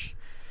 please gosh.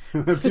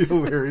 That'd be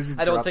hilarious.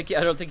 I don't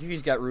think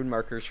he's got rune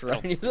markers for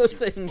any of those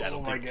things. I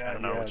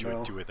don't know what you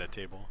would do at that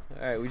table.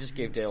 All right, we just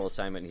gave Dale an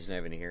assignment, and he's not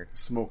even here.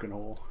 Smoking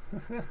hole.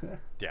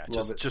 Yeah,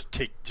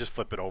 just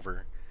flip it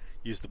over.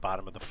 Use the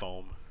bottom of the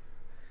foam.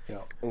 Yeah.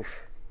 Oof.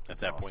 At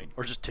that point,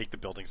 or just take the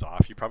buildings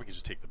off. You probably could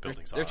just take the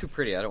buildings off. They're too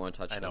pretty. I don't want to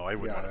touch them. I know. I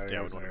wouldn't want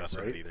to mess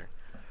with it either.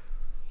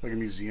 Like a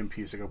museum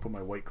piece, I gotta put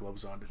my white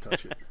gloves on to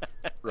touch it.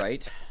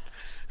 Right.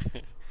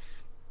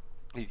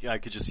 I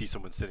could just see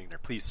someone sitting there.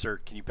 Please,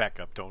 sir, can you back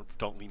up?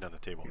 Don't lean on the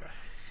table.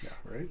 Yeah,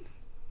 right.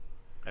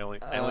 I only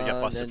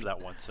got busted for that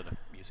once at a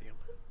museum.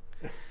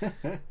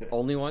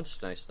 Only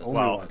once? Nice. That's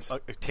once. A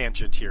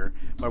tangent here.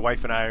 My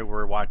wife and I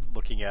were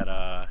looking at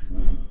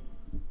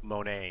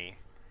Monet,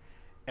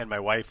 and my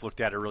wife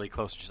looked at it really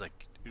close, and she's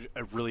like,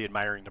 really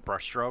admiring the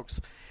brush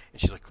strokes. And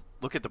she's like,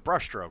 look at the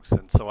brush strokes.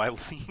 And so I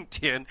leaned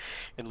in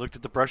and looked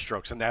at the brush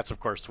strokes. And that's, of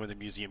course, when the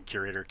museum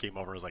curator came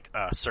over and was like,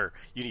 sir,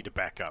 you need to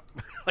back up.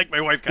 Like,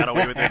 my wife got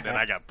away with it, and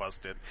I got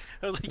busted.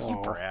 I was like, you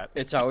brat.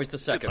 It's always the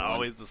second one. It's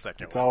always the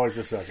second one. It's always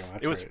the second one.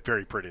 It was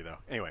very pretty, though.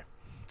 Anyway,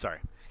 sorry.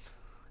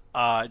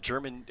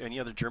 Any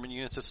other German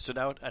units that stood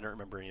out? I don't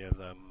remember any of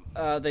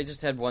them. They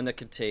just had one that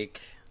could take,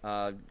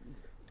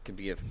 could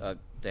be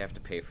they have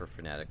to pay for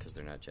Fnatic because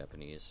they're not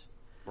Japanese.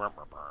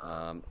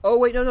 Oh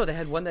wait, no, they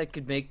had one that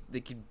could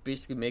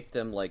basically make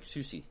them like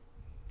Susi,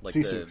 like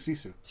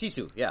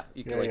Sisu, yeah,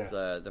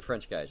 the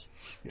French guys.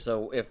 Yeah.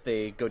 So if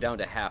they go down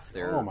to half,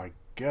 they're oh my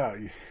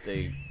god,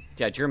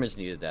 Germans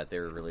needed that. They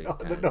were really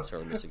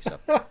sorely missing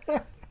stuff.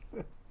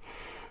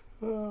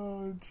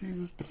 Oh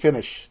Jesus, the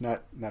Finnish,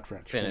 not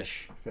French.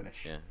 Finnish,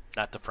 yeah,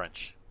 not the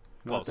French.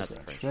 Close. Not the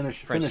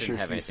French. French didn't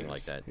have anything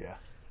like that. Yeah.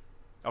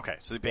 Okay,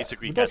 so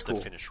basically that's the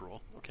Finnish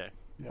rule. Okay.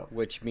 Yep.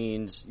 Which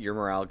means your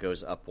morale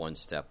goes up one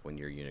step when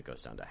your unit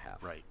goes down to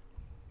half. Right.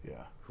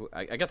 Yeah.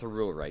 I got the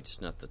rule right,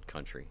 just not the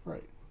country.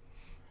 Right.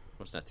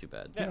 Well, it's not too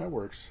bad. Yeah, it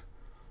works.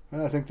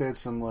 And I think they had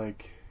some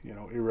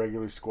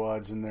irregular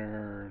squads in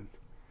there. And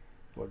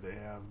what they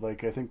have,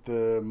 I think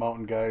the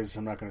mountain guys.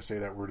 I'm not going to say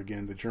that word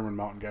again. The German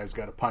mountain guys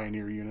got a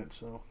pioneer unit,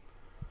 so.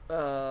 The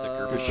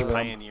Gerbish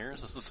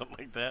Pioneers, something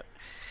like that.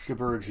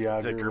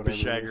 Gebirgsjäger, the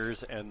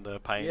Gerbischjägers and the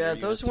Pioneer. Yeah,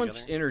 those ones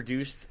together.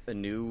 introduced a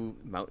new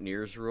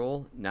Mountaineers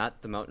rule,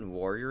 not the Mountain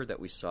Warrior that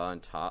we saw in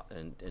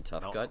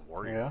Tough Gut.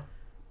 Warrior. Yeah.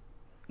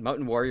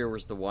 Mountain Warrior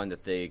was the one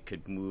that they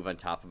could move on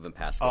top of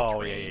impassable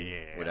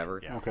terrain,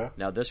 whatever. Yeah. Okay.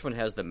 Now this one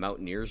has the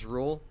Mountaineers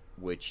rule,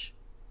 which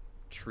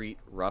treat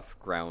rough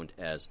ground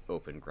as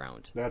open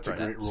ground. That's a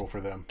great rule for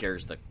them.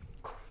 Scares the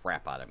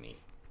crap out of me.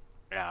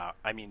 Yeah,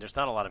 I mean, there's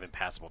not a lot of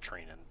impassable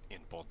terrain in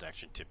bolt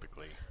action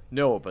typically.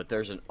 No, but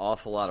there's an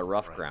awful lot of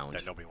rough ground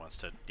that nobody wants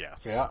to.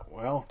 Yes. Yeah.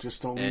 Well,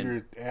 just don't leave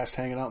your ass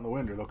hanging out in the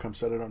wind, or they'll come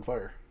set it on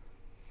fire.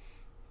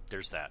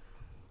 There's that.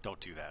 Don't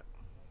do that.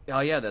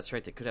 Oh yeah, that's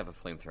right. They could have a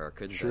flamethrower,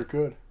 couldn't they? Sure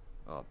could.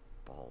 Oh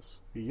balls.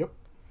 Yep.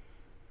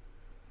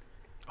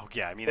 Oh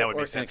yeah, I mean that would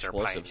make sense. They're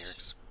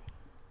pioneers.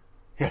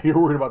 Yeah, you're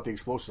worried about the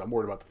explosives. I'm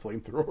worried about the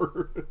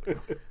flamethrower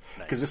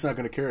because it's not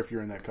going to care if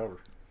you're in that cover.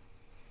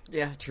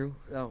 Yeah, true.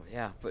 Oh,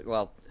 yeah, but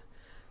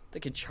they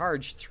could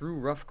charge through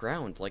rough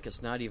ground like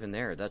it's not even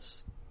there.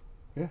 That's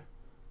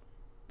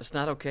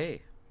not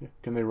okay. Yeah.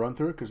 Can they run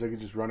through it? Because they could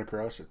just run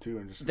across it too,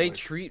 and just they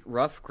treat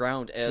rough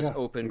ground as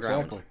open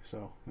ground. Exactly.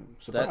 So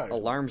surprise. That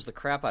alarms the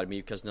crap out of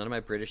me because none of my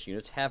British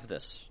units have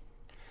this.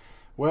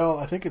 Well,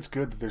 I think it's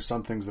good that there's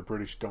some things the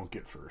British don't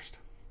get first.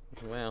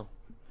 Well,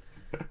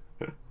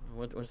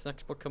 when's the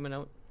next book coming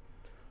out?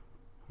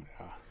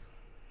 Yeah.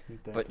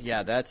 But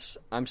yeah,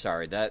 I'm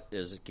sorry, that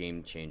is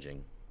game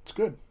changing. It's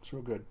good. It's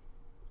real good.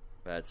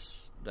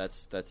 That's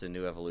a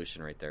new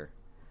evolution right there.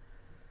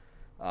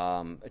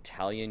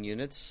 Italian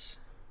units.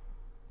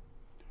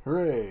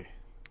 Hooray!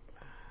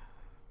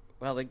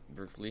 Well, they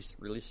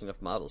released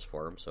enough models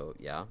for them, so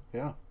yeah.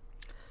 Yeah.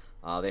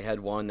 They had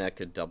one that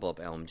could double up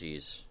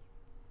LMGs.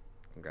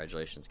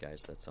 Congratulations,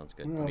 guys. That sounds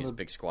good. Well, I mean, it's a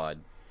big squad.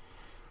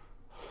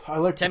 I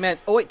like 10 man.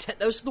 Oh wait, 10,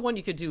 that was the one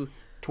you could do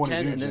 20 10,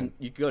 and dudes then in.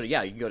 you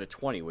can go to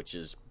 20, which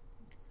is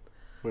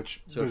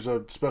there's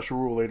a special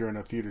rule later in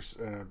a theater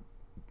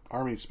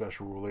army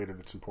special rule later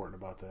that's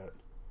important about that.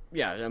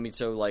 yeah. I mean,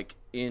 so like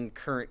in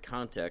current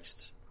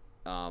context,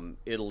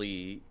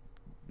 Italy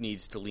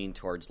needs to lean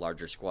towards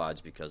larger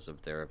squads because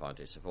of their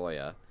Avante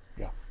Savoia.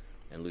 Yeah.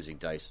 And losing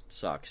dice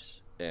sucks.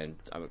 And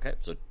I'm okay.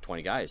 So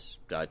 20 guys,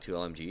 2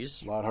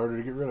 LMGs. A lot harder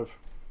to get rid of.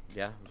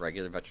 Yeah,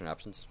 regular veteran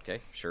options. Okay,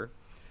 sure.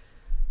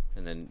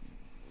 And then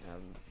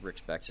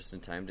Rick's back just in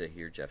time to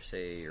hear Jeff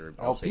say, or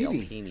I'll say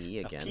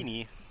Alpini again.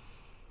 Alpini.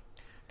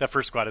 That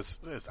first squad is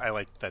I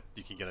like that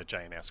you can get a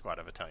giant ass squad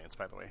of Italians.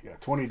 By the way, Yeah,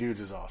 20 dudes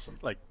is awesome.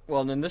 like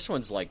Well, and then this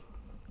one's like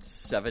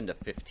 7 to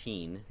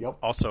 15 Yep.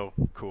 also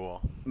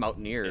cool.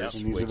 Mountaineers.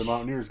 And these are the which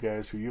Mountaineers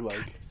guys who you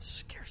like.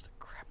 scares the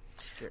crap.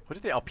 What do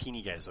the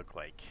Alpini guys look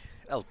like?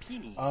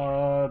 Alpini.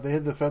 They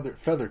had the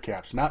feather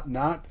caps,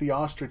 not the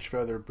ostrich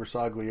feather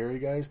Bersaglieri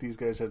guys. These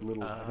guys had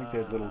little. I think they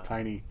had little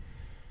tiny,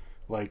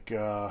 like it's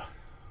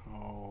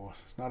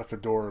not a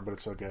fedora, but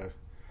it's like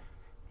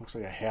looks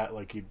like a hat.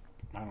 Like you,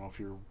 I don't know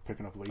if you're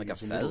picking up ladies.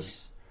 Like a in Italy.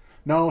 fez?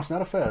 No, it's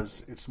not a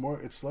fez. It's more.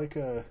 It's like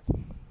a.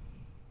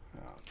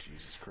 Oh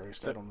Jesus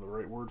Christ! I don't know the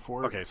right word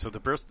for it. Okay, so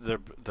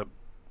the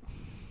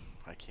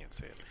I can't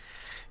say it.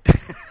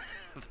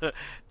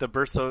 the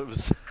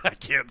Bursos, I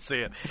can't say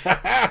it.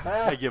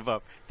 I give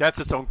up. That's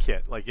its own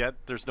kit. Like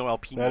there's no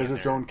Alpini. That is in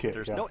its there. own kit.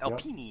 There's yeah, no yeah.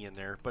 Alpini in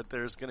there, but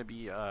there's going to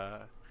be.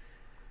 I'm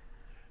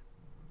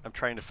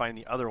trying to find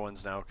the other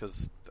ones now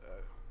because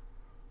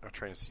I'm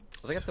trying to see.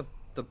 Well, they got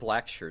the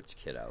black shirts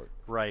kit out.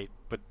 Right,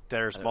 but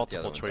there's I don't know what the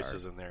other multiple ones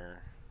choices are. in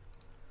there.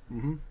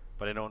 Mm-hmm.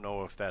 But I don't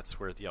know if that's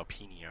where the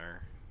Alpini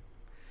are.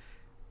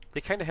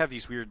 They kind of have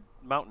these weird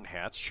mountain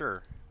hats,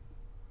 sure.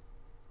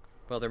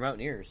 Well, they're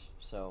Mountaineers,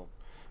 so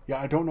Yeah,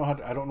 I don't know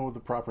I don't know what the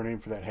proper name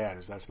for that hat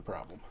is. That's the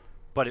problem.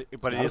 But it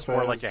not is a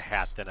more fez. like a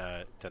hat than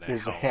a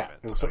It's a helmet. hat.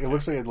 It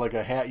looks like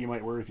a hat you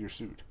might wear with your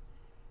suit.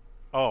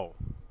 Oh,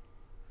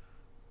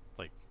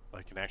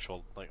 like an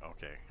actual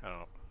okay, I don't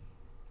know,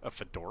 a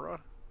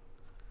fedora.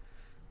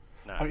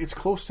 Nah. I mean, it's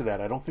close to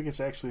that. I don't think it's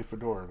actually a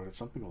fedora, but it's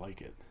something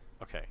like it.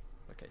 Okay.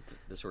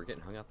 this is what we're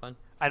getting hung up on.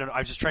 I don't know.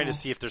 I'm just trying to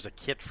see if there's a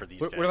kit for these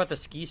guys. What about the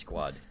ski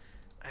squad?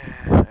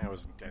 I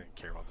didn't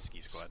care about the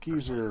ski squad.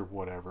 Skis are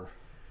whatever.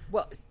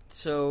 Well,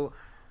 so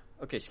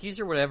okay, skis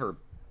or whatever,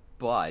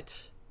 but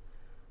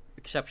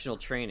exceptional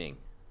training.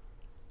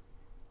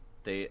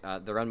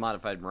 Their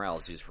unmodified morale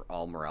is used for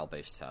all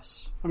morale-based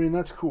tests. I mean,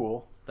 that's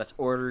cool. That's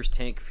orders,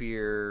 tank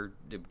fear,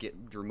 to get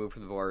removed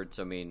from the boards.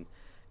 I mean,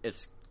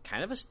 it's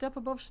kind of a step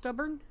above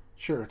stubborn.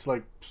 Sure, it's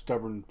like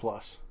stubborn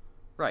plus.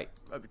 Right,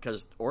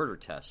 because order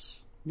tests.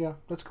 Yeah,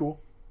 that's cool.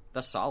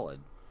 That's solid.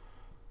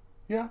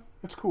 Yeah,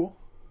 it's cool.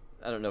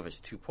 I don't know if it's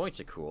 2 points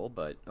of cool,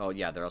 but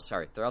they're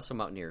also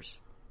Mountaineers.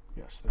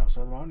 Yes, they're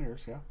also the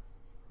Mountaineers, yeah.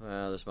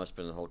 This must have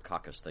been the whole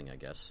caucus thing, I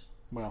guess.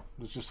 Well,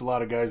 there's just a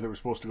lot of guys that were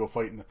supposed to go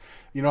fight in the...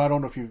 You know, I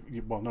don't know if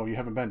no, you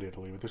haven't been to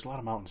Italy, but there's a lot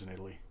of mountains in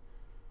Italy.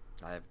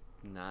 I have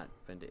not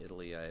been to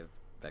Italy. I've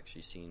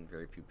actually seen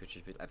very few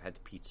pictures of it. I've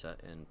had pizza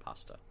and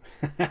pasta.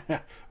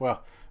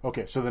 Well,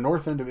 okay, so the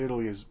north end of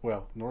Italy is...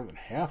 Well, northern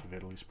half of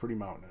Italy is pretty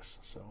mountainous,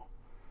 so...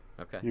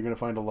 Okay. You're going to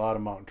find a lot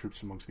of mountain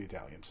troops amongst the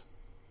Italians.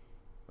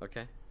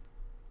 Okay.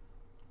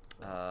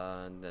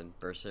 And then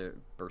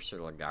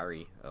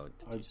Lagari. Oh,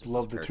 I Jesus,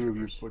 love the two of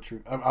you paratroopers.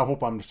 butchering. I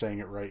hope I'm saying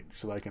it right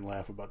so that I can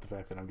laugh about the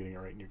fact that I'm getting it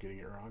right and you're getting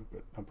it wrong,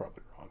 but I'm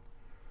probably wrong.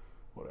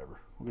 Whatever.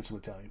 We'll get some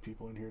Italian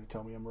people in here to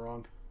tell me I'm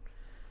wrong.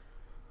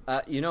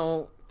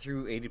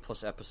 Through 80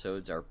 plus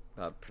episodes, our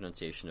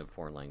pronunciation of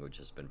foreign language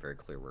has been very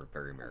clear. We're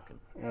very American.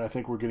 And I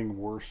think we're getting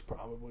worse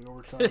probably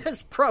over time.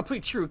 That's probably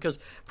true, because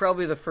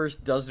probably the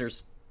first dozen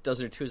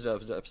or two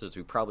episodes,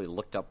 we probably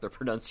looked up their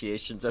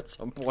pronunciations at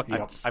some point.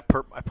 Yep. I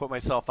put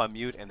myself on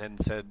mute and then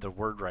said the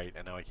word right,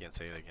 and now I can't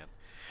say it again.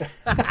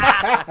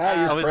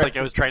 I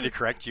was trying to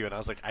correct you, and I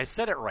was like, I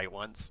said it right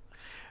once.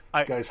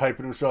 Guy's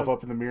hyping himself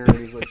up in the mirror, and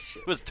he's like,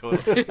 shit. It was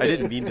totally. I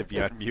didn't mean to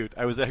be on mute.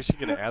 I was actually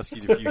going to ask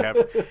you if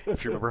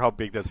you remember how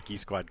big that ski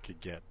squad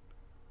could get.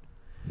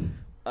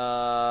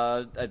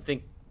 I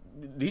think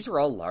these are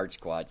all large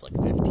squads, like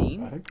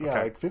 15. I think, Okay.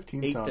 like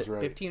 15 sounds right.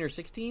 15 or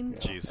 16. Yeah.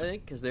 Jeez. I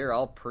think, because they're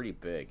all pretty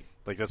big.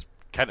 Like that's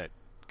kind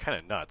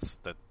of nuts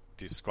that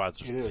these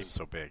squads seem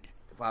so big.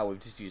 Wow, we've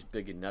just used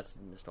big and nuts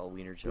and missed all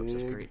wiener jokes.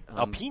 That's Big great.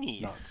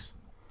 Alpini. Nuts.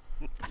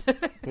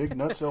 Big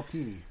nuts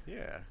Alpini.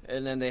 Yeah.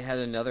 And then they had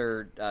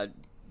another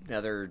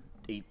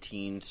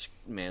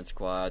 18-man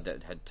squad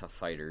that had tough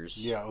fighters.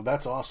 Yeah, well,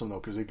 that's awesome, though,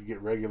 because they could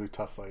get regular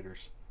tough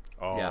fighters.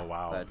 Oh Yeah,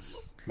 wow. That's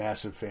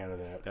Massive fan of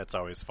that. That's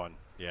always fun.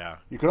 Yeah.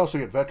 You could also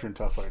get veteran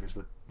tough fighters,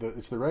 but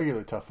it's the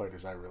regular tough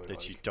fighters I really That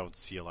like. you don't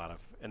see a lot of,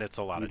 and it's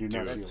a lot You of do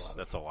not see a dudes. lot of.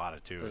 That's a lot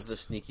of those dudes. are the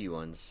sneaky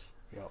ones.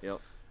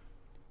 Yep.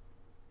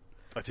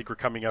 I think we're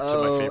coming up to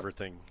my favorite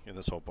thing in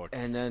this whole book.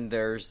 And then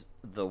there's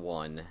the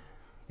one.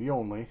 The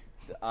only.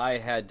 I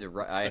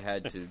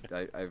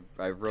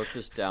wrote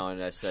this down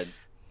and I said,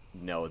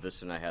 no,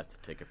 this one I have to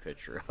take a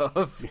picture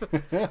of.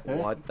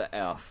 What the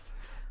F?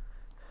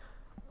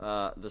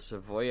 The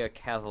Savoia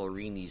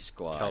Cavalrini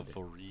Squad.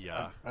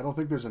 Cavalria. I don't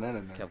think there's an N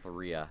in there.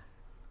 Cavalria.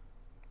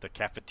 The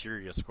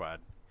Cafeteria Squad.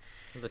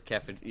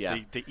 Yeah.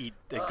 They eat.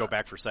 They go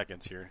back for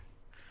seconds here.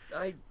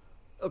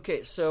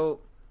 Okay, so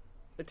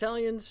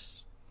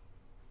Italians.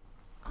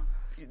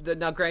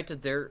 Now,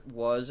 granted, there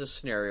was a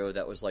scenario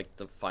that was like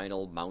the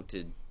final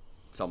mounted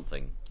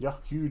something. Yeah,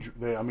 huge.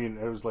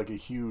 It was like a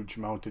huge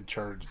mounted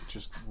charge that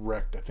just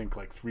wrecked, I think,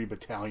 like 3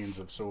 battalions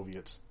of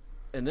Soviets.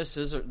 And this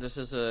is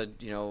a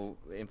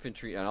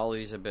infantry, and all of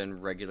these have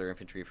been regular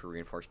infantry for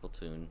reinforced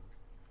platoon.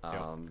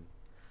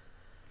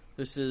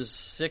 This is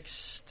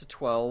 6 to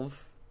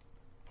 12.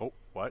 Oh,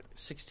 what?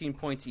 16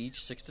 points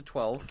each, 6 to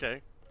 12.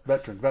 Okay.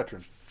 Veteran.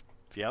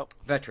 Yep.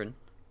 Veteran.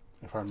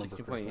 If I remember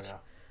 16 correctly, points each.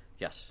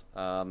 yeah.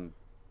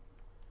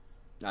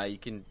 Yes. You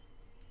can,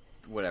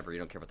 whatever. You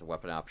don't care about the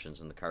weapon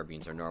options, and the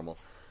carbines are normal.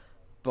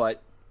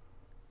 But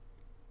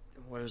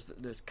what is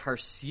this?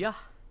 Carcia?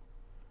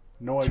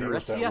 No idea what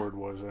Charicia? that word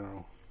was. I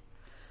don't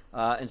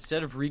know.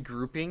 Instead of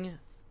regrouping,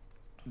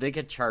 they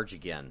could charge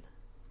again.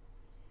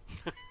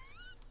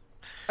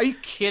 Are you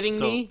kidding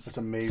me? That's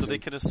amazing. So they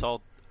could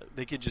assault.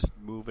 They could just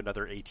move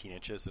another 18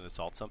 inches and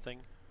assault something.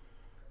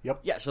 Yep.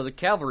 Yeah. So the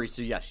cavalry.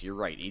 So yes, you're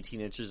right. 18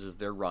 inches is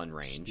their run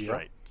range. Yep.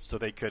 Right. So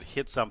they could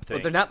hit something.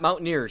 But they're not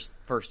mountaineers.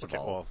 First of Okay,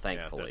 all, well, yeah,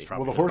 thankfully. that's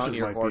probably Well, the horses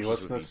Mountaineer might be.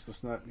 horses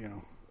Let's not,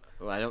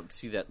 Well, I don't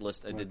see that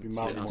list. I Might didn't be see it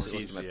mountain on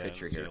horses. my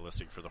picture see here. a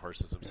listing for the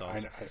horses I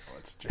themselves. know,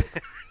 it's a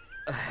joke.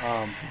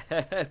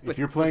 If But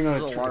you're playing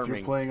this on is if you're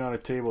alarming. playing on a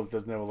table that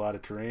doesn't have a lot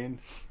of terrain,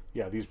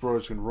 yeah, these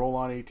bros can roll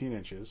on 18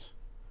 inches.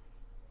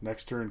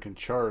 Next turn can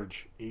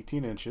charge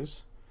 18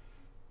 inches.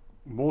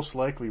 Most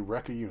likely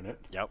wreck a unit.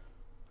 Yep.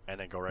 And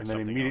then go right And then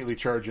something immediately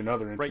else. charge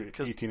another Right,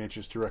 'cause 18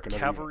 inches to wreck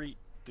another unit.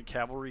 The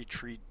cavalry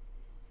treat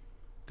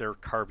their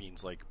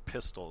carbines like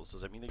pistols.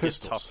 Does that mean they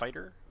Pistols. get tough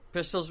fighter?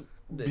 Pistols.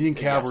 Being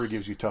cavalry yes.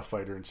 gives you tough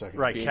fighter in second.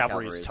 Right, Being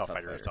cavalry cavalry is is tough tough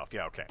fighter fighter. itself.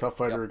 Yeah, okay. Tough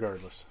fighter Yep.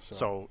 regardless.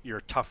 So you're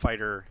a tough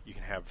fighter. You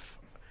can have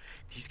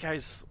these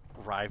guys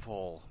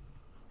rival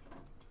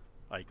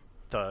like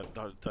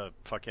the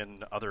fucking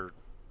other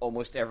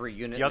Almost every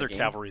unit. the in other game.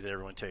 cavalry that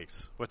everyone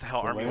takes. What the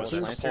hell? The Army Lancers?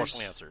 Lancers? Polish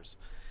Lancers.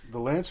 The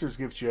Lancers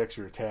gives you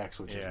extra attacks,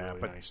 which is Yeah,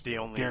 really but nice. they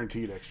only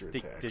Guaranteed extra They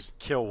attacks.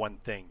 kill one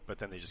thing, but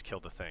then they just kill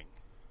the thing.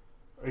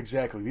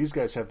 Exactly. These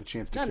guys have the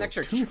chance to Not an kill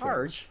extra 2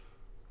 charge. things.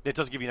 It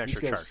does give you an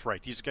extra These guys- charge,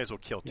 right? These guys will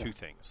kill Yeah. 2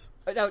 things.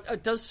 Now,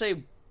 it does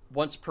say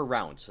once per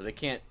round, so they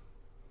can't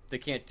do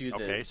the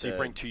Okay, so you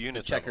bring 2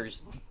 units the of them.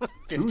 checkers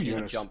 15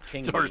 units. jump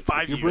king. Or gate.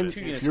 5 If you're, units. bring, 2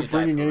 if units you're you die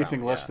bringing per anything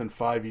round, less yeah. than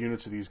 5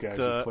 units of these guys,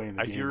 you're playing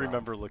the I game do wrong.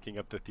 remember looking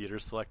up the theater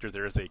selector.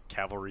 There is a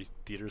cavalry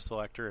theater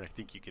selector, and I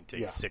think you can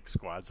take Yeah. 6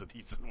 squads of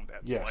these in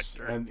that Yes,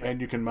 selector. and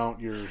you can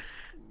mount your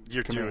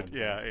dude, command.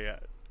 yeah.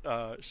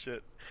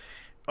 Shit.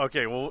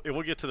 Okay, well,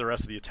 we'll get to the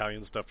rest of the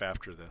Italian stuff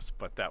after this,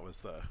 but that was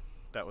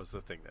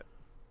the thing that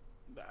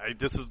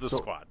this is the So-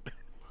 squad.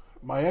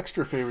 My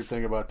extra favorite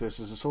thing about this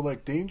is so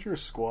like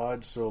dangerous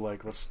squads. So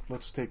like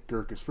let's take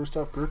Gurkhas. First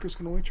off, Gurkhas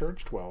can only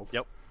charge 12.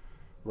 Yep.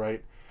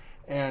 Right,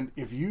 and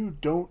if you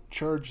don't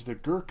charge the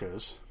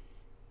Gurkhas,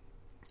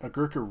 a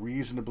Gurkha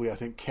reasonably I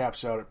think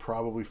caps out at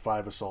probably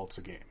 5 assaults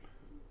a game.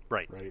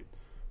 Right. Right,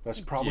 that's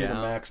probably the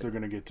Yeah. max they're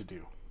going to get to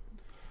do.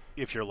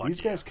 If you're lucky.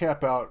 These guys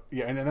cap out,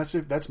 yeah, and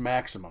that's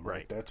maximum. Right,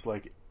 Right. that's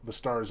like the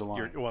stars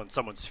align,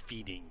 someone's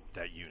feeding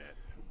that unit.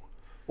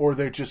 or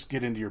they just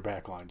get into your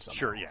back line somehow.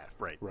 Sure, yeah,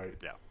 right.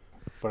 Yeah.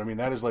 But I mean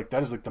that is like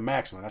the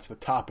maximum. That's the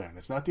top end.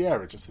 It's not the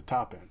average. It's the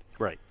top end.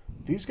 Right.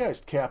 These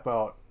guys cap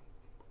out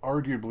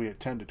arguably at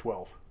 10 to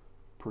 12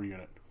 per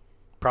unit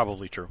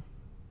Probably true.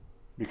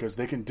 because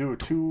they can do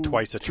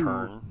Twice a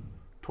turn.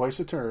 twice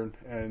a turn,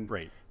 and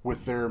Right.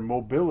 with their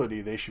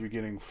mobility, they should be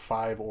getting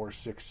 5 or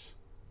 6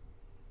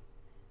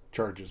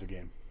 charges a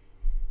game.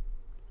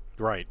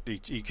 Right.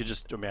 You could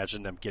just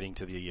imagine them getting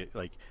to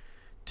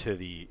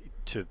the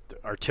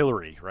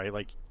artillery, right?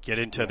 Like get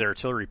into their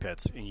artillery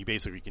pits, and you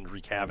basically can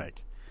wreak havoc.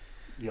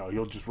 You know,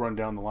 you'll just run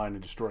down the line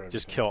and destroy everything.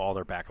 Just kill all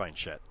their backline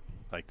shit.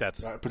 Like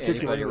that's Anybody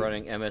particularly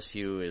running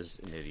MSU is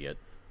an idiot.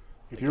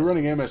 if you're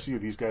running MSU,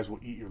 these guys will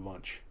eat your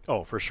lunch.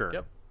 oh for sure.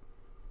 Yep.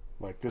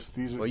 Like this,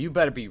 these are Well, you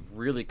better be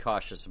really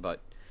cautious about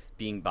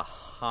being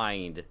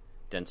behind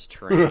dense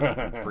terrain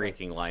and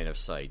breaking line of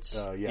sights.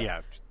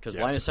 Yeah. Because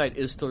yes. line of sight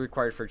is still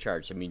required for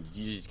charge. I mean,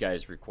 these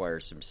guys require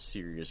some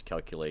serious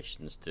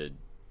calculations to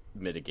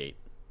mitigate.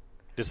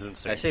 This is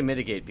insane. I say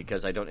mitigate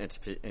because I don't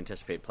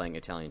anticipate playing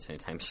Italians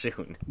anytime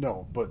soon.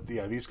 no, but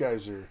yeah, these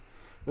guys are.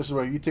 This is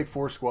where you take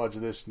 4 squads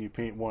of this and you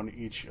paint one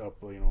each up.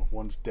 You know,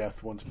 one's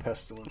death, one's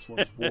pestilence,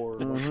 one's war,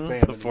 one's famine.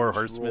 The 4 You just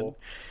horsemen. roll-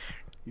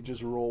 You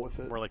just roll with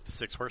it. More like the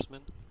 6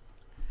 horsemen.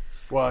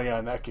 Well, yeah,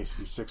 in that case, it'd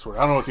be 6 words.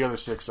 I don't know what the other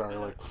 6 are,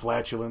 like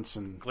flatulence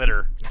and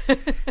Glitter.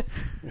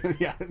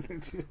 yeah.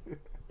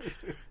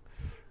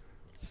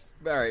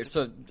 All right,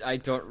 so I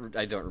don't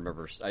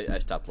remember. I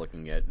stopped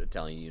looking at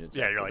Italian units.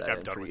 Yeah, after you're like, that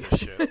I'm done entry. with this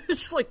shit.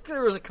 It's like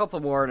there was a couple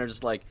more, and I'm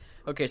just like,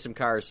 okay, some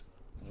cars,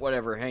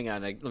 whatever. Hang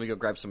on, let me go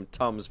grab some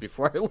Tums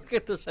before I look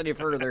at this any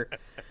further.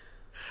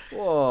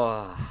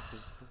 Whoa!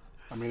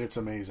 I mean, it's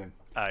amazing.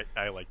 I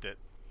liked it.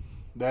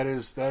 That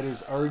is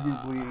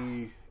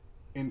arguably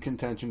in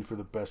contention for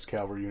the best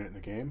cavalry unit in the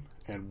game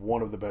and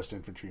one of the best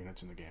infantry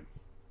units in the game.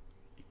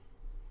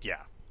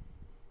 Yeah.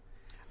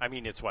 I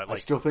mean, it's what, like, I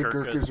still think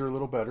Gurkhas are a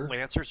little better.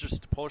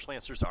 Polish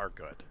Lancers are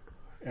good.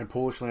 And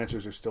Polish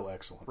Lancers are still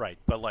excellent. Right,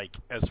 but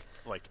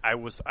I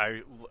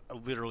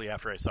literally,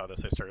 after I saw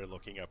this, I started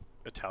looking up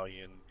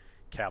Italian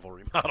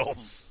cavalry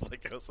models.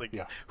 Like, I was like,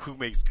 who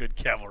makes good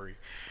cavalry?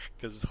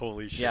 Because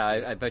holy shit. Yeah,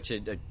 I bet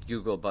you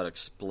Google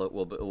about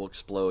will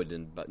explode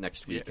in about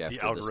next week after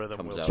the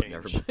algorithm this comes will out. change.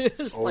 And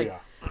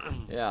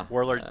everybody's yeah.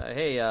 Warlord.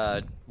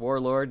 Hey,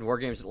 Warlord, War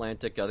Games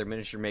Atlantic, other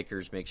miniature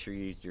makers, make sure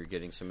you're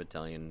getting some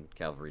Italian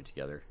cavalry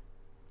together.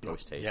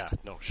 Post haste. Yeah,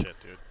 no shit,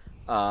 dude.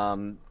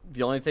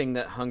 The only thing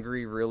that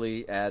Hungary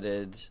really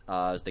added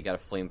is they got a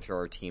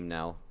flamethrower team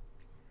now.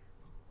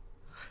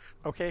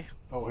 Okay.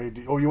 Oh, hey,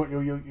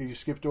 you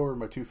skipped over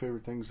my two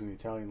favorite things in the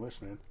Italian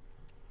list, man.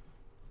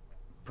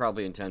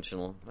 Probably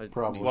intentional.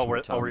 Probably. What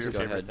were your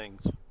favorite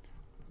things?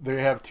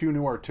 They have 2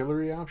 new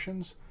artillery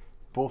options,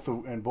 both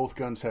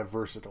guns have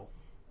versatile.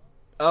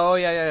 Oh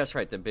yeah, that's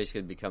right. They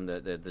basically become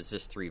the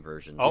ZIS 3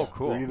 version. Oh,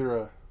 cool. They're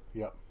either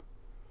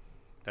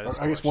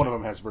I guess one of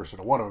them has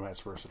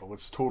versatile.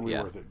 It's totally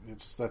worth it.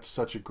 That's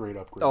such a great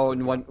upgrade. Oh,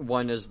 and one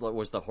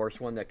was the horse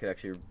one that could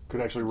actually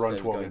run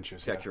 12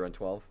 inches. Could actually run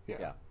 12.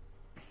 Yeah.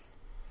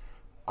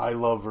 I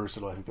love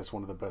versatile. I think that's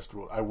one of the best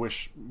rules. I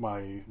wish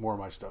more of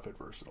my stuff had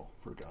versatile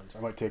for guns.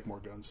 I might take more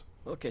guns.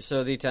 Okay,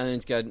 so the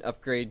Italians got an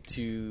upgrade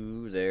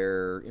to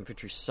their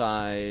infantry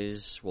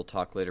size. We'll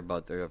talk later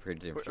about their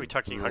upgrade to infantry. Are we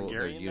talking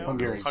Hungarian now?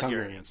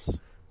 Hungarians.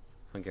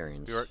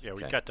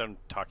 We got done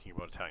talking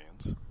about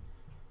Italians.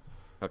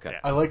 Okay. Yeah.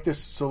 I like this.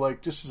 So,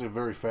 like, just as a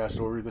very fast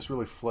overview, this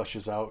really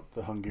fleshes out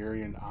the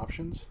Hungarian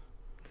options,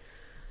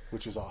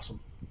 which is awesome.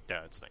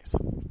 Yeah, it's nice.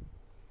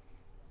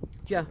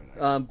 Yeah, really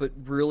nice. But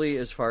really,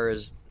 as far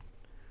as,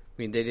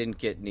 I mean, they didn't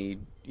get any,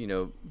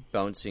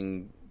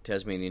 bouncing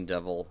Tasmanian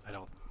Devil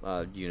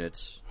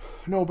units.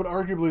 No, but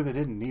arguably they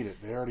didn't need it.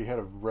 They already had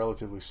a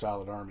relatively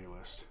solid army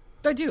list.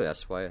 I do.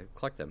 That's why I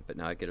collect them. But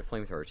now I get a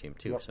flamethrower team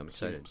too, so I'm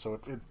excited. So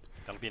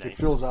that'll be nice. It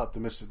fills out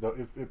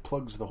it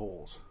plugs the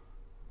holes.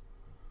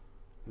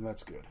 And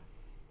that's good.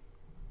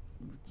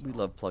 We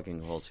love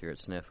plugging holes here at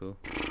SNAFU.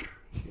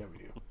 Yeah, we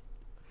do.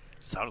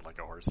 Sounded like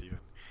a horse, even.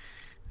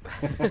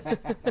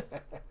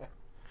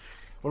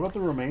 What about the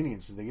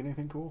Romanians? Did they get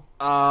anything cool?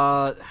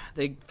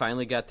 They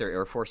finally got their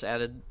Air Force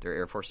added, their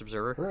Air Force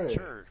Observer. Hooray.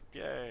 Sure,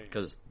 yay.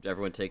 Because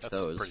everyone takes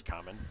those. That's pretty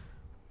common.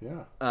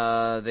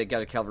 Yeah. They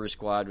got a cavalry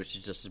squad, which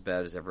is just as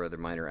bad as every other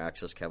minor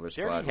access cavalry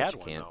they squad. Had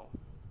one,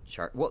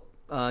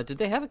 though. Did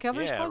they have a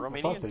cavalry squad? Yeah,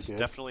 Romanians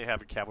definitely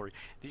have a cavalry.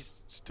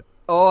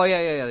 Oh,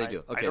 yeah, they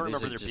do. Okay, I don't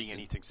remember there being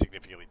anything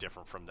significantly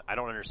different from I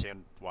don't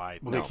understand why.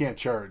 Well, they can't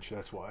charge,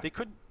 that's why. They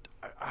couldn't.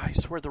 I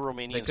swear the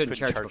Romanians couldn't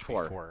charge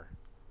before.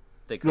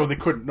 They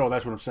couldn't. No,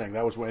 that's what I'm saying.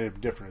 That was what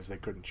different is they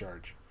couldn't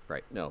charge.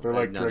 Right, no. They're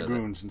like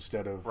dragoons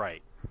instead of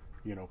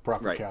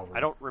proper cavalry. I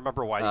don't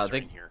remember why these are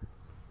in here.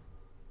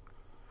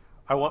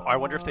 I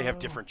wonder if they have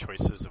different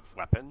choices of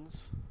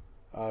weapons.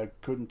 I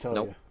couldn't tell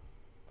you.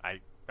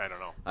 I don't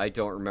know. I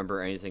don't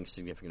remember anything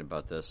significant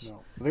about this.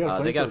 No.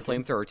 They got a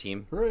flamethrower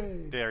team.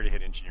 Hooray. They already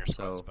had engineer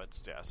squads, but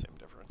same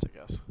difference, I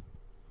guess.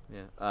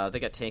 Yeah, they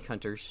got tank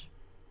hunters.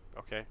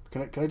 Okay.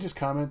 Can I just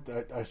comment?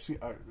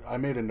 I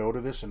made a note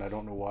of this, and I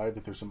don't know why.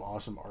 That there's some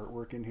awesome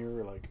artwork in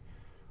here. Like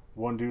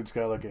one dude's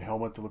got like a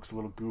helmet that looks a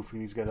little goofy,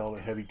 and he's got all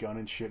the heavy gun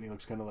and shit, and he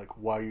looks kind of like,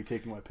 "Why are you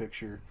taking my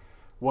picture?"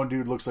 One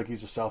dude looks like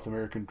he's a South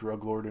American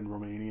drug lord in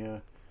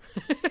Romania.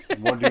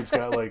 And one dude's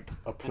got like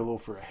a pillow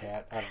for a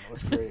hat. I don't know.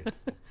 It's great.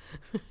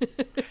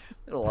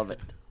 I love it.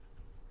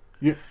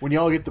 When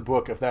y'all get the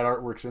book, if that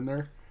artwork's in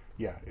there,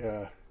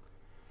 I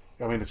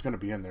mean it's going to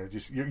be in there.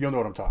 Just you'll know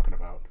what I'm talking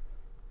about.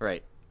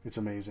 Right. It's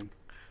amazing.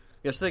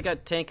 Yeah, so they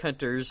got tank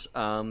hunters,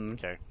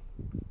 okay,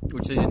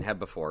 which they didn't have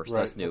before, so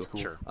that's new. That's cool.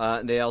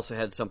 Sure. They also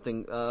had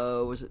something.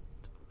 Was it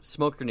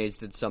smoke grenades?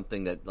 Did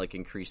something that like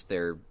increased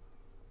their.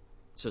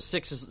 So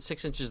 6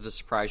 inches of the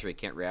surprise rate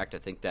can't react. I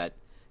think that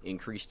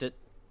increased it.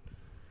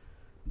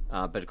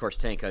 But of course,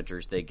 tank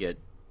hunters they get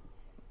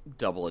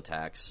double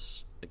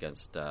attacks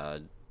against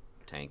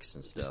tanks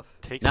and stuff. Just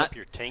takes up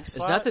your tank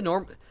slot. It's not the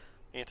norm.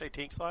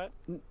 Anti-tank slot.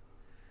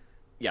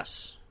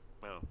 Yes.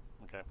 Oh,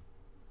 okay.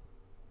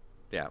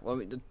 Yeah. Well, I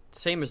mean, the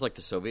same as like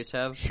the Soviets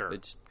have. Sure.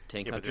 It's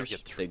tank Yeah, hunters.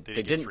 they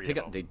didn't pick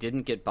up. They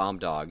didn't get bomb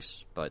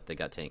dogs, but they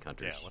got tank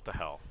hunters. Yeah. What the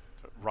hell?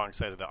 Wrong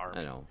side of the army.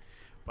 I know.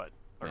 But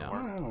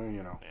Well,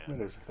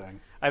 it is a thing.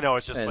 I know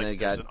it's just And like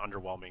there's an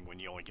underwhelming when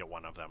you only get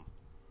one of them.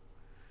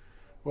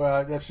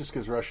 Well, that's just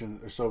because Russian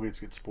or Soviets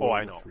get spoiled. Oh,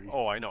 I know. With 3.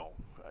 Oh, I know.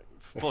 I'm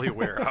fully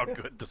aware how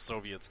good the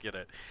Soviets get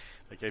it.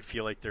 Like I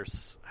feel like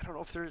there's. I don't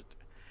know if there's.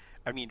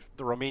 I mean,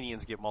 the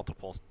Romanians get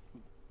multiple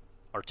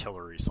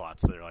artillery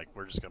slots. They're like,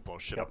 we're just gonna blow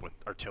shit up with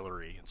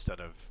artillery instead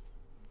of.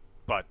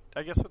 But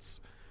I guess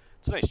it's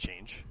a nice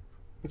change.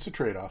 It's a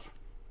trade-off.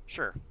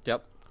 Sure.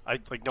 Yep. I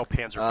like no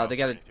Panzer.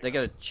 They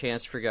got a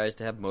chance for guys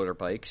to have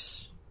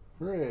motorbikes.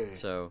 Hooray!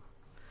 So,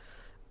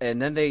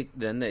 and then they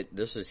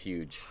this is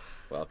huge.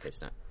 Well, okay,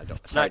 it's not. I don't.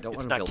 It's sorry, not. I don't It's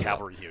want to not build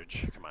cavalry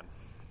huge. Come on.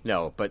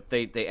 No, but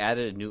they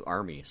added a new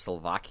army,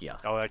 Slovakia.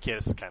 Oh, okay.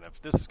 This is kind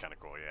of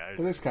cool. Yeah, It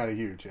is kind of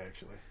huge,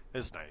 actually.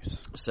 It's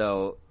nice.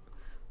 So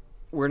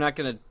we're not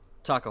going to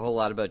talk a whole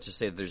lot about it. Just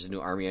say that there's a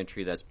new army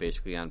entry that's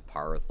basically on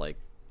par with like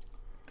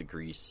the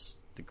Greeks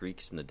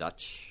and the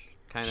Dutch,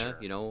 kind of. Sure.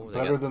 You know,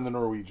 Better than the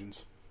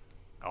Norwegians.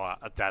 Oh,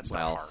 that's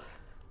not hard.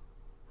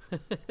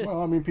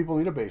 Well, I mean, people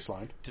need a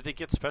baseline. Did they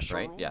get special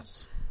Right? rules?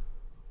 Yes.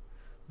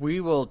 We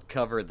will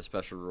cover the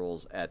special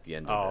rules at the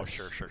end of Oh, this.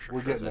 sure.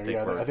 We're getting there.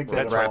 Yeah, I think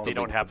That's they're right. all They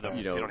don't have them.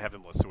 You They know, don't have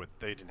them listed with.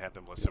 They didn't have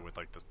them listed with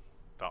like the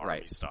army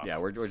right. stuff. Yeah,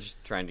 we're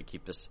just trying to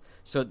keep this.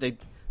 So they.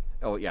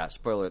 Oh yeah,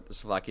 spoiler: the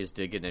Slovakians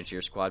did get an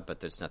engineer squad, but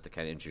that's not the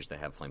kind of engineers that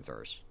have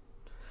flamethrowers.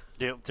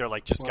 They're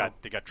like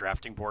they got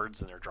drafting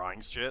boards and they're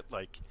drawing shit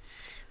like.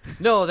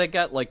 No, they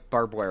got like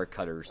barbed wire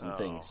cutters and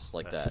things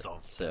like that. So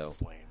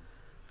that's lame.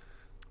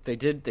 they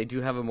do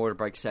have a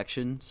motorbike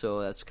section, so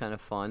that's kind of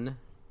fun.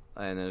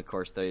 And then of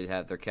course they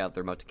have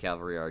their mounted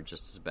cavalry are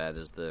just as bad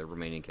as the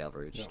remaining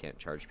cavalry, just can't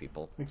charge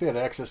people. I think they had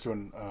access to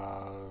an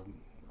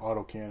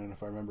autocannon,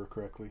 if I remember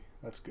correctly.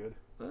 That's good.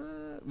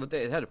 But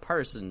they had a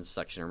partisan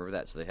section, I remember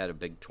that, so they had a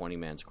big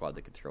 20-man squad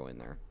they could throw in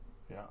there.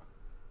 Yeah.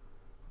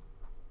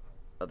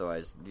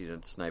 Otherwise,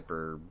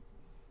 sniper,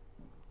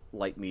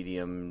 light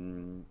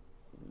medium,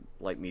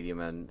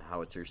 and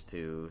howitzers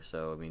too.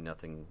 So I mean,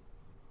 nothing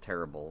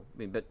terrible. I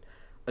mean, but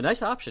a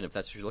nice option if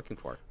that's what you're looking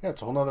for. Yeah,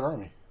 it's a whole nother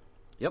army.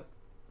 Yep.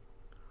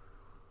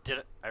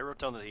 I wrote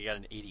down that he got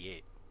an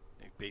 88,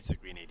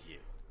 basically an 88,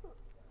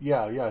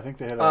 Yeah, I think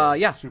they had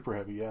a super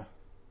heavy. Yeah.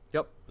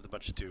 Yep. with a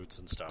bunch of dudes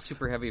and stuff.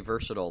 Super heavy,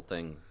 versatile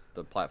thing.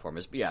 The platform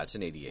is it's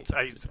an 88.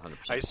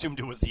 I assumed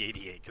it was the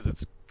 88 because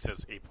it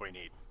says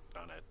 8.8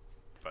 on it,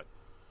 but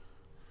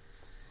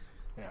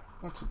Yeah,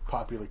 that's a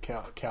popular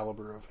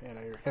caliber of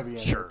heavy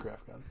Sure.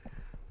 anti-aircraft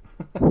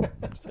gun.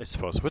 I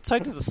suppose. What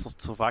side did the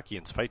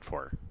Slovakians fight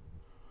for?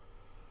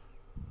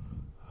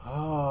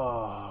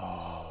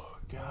 Oh,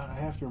 God, I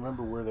have to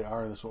remember where they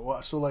are in this one.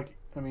 Well, so,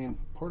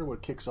 part of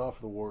what kicks off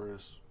the war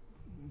is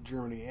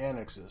Germany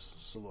annexes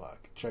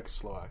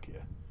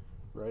Czechoslovakia,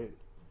 right?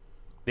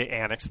 They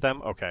annexed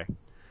them? Okay.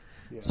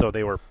 Yeah. So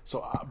they were...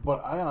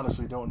 But I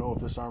honestly don't know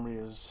if this army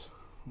is...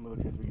 Let me look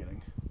at the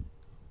beginning.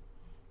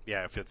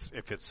 Yeah, if it's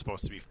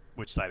supposed to be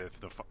which side of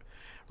the...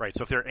 Right,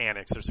 so if they're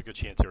annexed, there's a good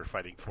chance they were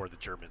fighting for the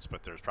Germans,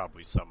 but there's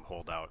probably some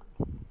holdout.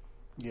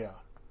 Yeah.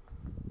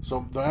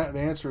 So the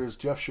answer is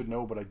Jeff should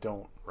know, but I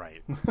don't.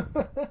 Right.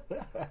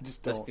 I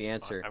just don't. That's the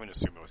answer. I'm going to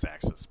assume it was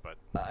Axis, but...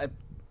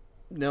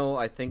 No,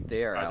 I think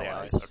they are They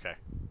allies. allies? Okay.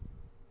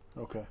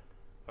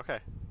 Okay.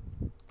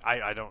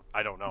 I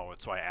don't know.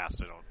 That's why I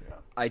asked. Yeah.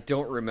 I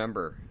don't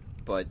remember,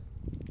 but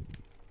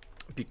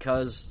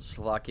because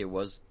Slovakia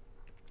was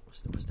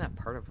that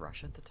part of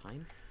Russia at the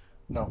time?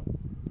 No.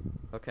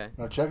 Okay.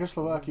 Now,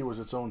 Czechoslovakia was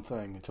its own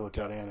thing until it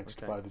got annexed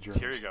by the Germans.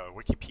 Here you go.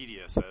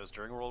 Wikipedia says,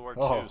 during World War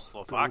II,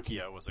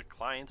 Slovakia was a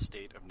client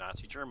state of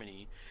Nazi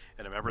Germany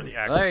and a member of the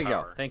Axis There you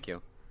power. go. Thank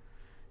you.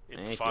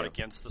 It fought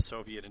against the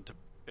Soviet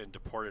and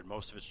deported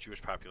most of its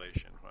Jewish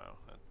population. Wow,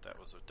 that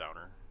was a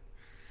downer.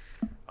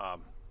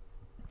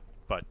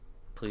 But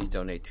please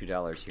donate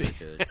 $2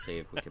 here to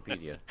save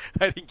Wikipedia.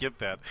 I didn't get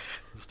that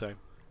this time.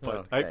 But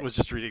okay. I was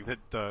just reading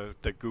the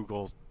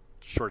Google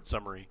short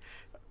summary.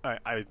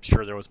 I'm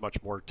sure there was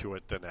much more to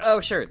it than that.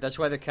 Oh, sure. That's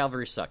why the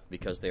cavalry sucked,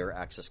 because they were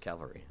Axis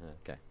cavalry.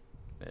 Okay.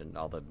 And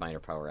all the minor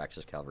power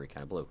Axis cavalry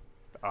kind of blew.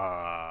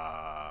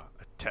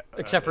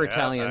 Except for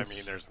Italians. I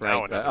mean, there's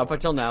right? now up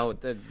until now,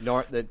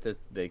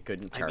 they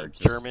couldn't charge.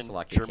 German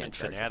can't charge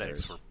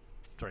fanatics were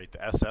right.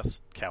 The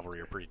SS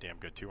cavalry are pretty damn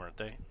good too, aren't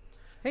they?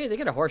 Hey, they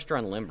get a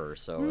horse-drawn limber,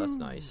 so that's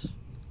nice.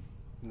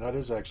 That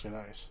is actually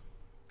nice.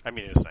 I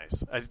mean, it's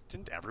nice.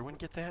 Didn't everyone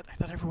get that? I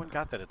thought everyone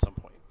got that at some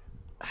point.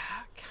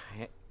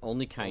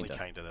 Only kinda. Only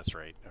kinda. That's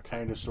right. Okay.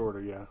 Kinda,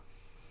 sorta, yeah. All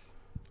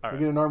We right.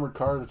 get an armored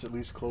car that's at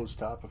least closed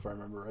top, if I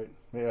remember right.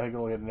 Maybe I think it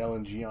only had an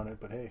LNG on it,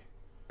 but hey.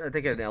 I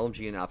think an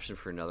LMG an option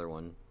for another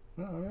one.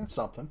 Well, I mean, that's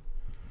something.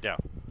 Yeah.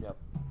 Yep.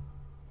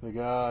 They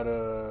got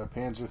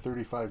Panzer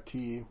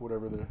 35T,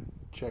 whatever the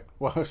Czech...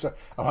 Well, sorry,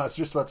 I was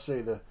just about to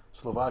say the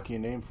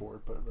Slovakian name for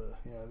it, but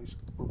these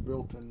were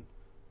built in...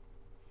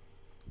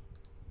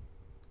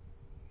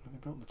 Were they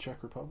built in the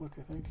Czech Republic,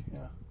 I think?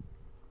 Yeah.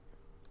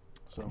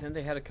 So. And then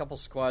they had a couple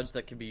squads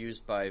that could be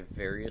used by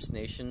various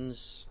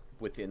nations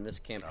within this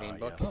campaign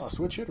book. yes. Oh,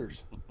 switch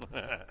hitters.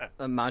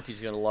 Monty's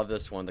going to love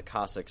this one, the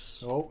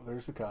Cossacks. Oh,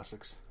 there's the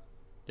Cossacks.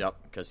 Yep,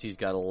 because he's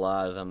got a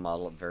lot of them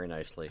modeled up very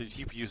nicely.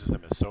 He uses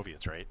them as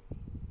Soviets, right?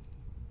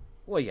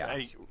 Well, yeah.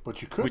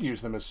 But you could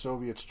use them as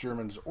Soviets,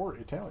 Germans, or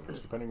Italians,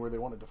 depending where they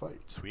wanted to fight.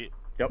 Sweet.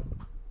 Yep.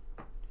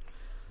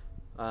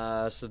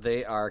 So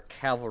they are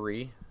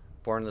cavalry,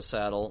 born in the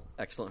saddle,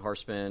 excellent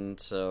horsemen,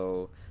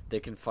 so they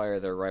can fire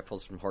their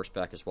rifles from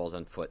horseback as well as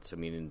on foot, so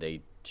meaning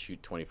they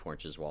shoot 24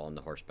 inches while on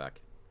the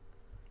horseback.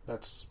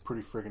 That's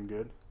pretty friggin'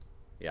 good.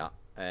 Yeah,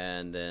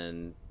 and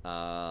then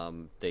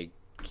they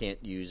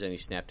can't use any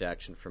snapped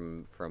action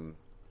from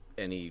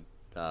any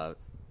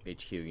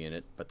HQ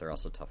unit, but they're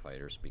also tough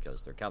fighters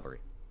because they're cavalry.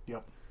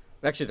 Yep.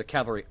 Actually, they're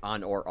cavalry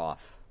on or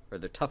off, or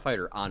they're tough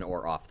fighter on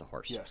or off the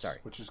horse. Yes, Sorry.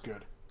 which is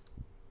good.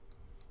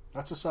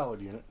 That's a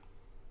solid unit.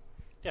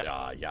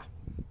 Yeah. Yeah.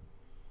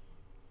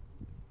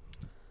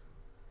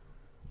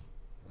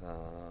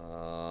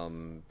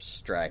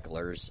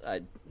 Stragglers.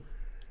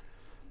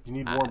 You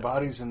need more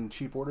bodies and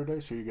cheap order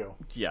dice? Here you go.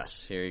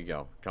 Yes, here you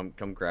go.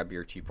 Come grab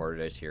your cheap order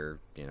dice here.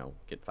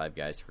 Get 5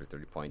 guys for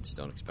 30 points.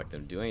 Don't expect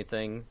them to do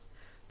anything.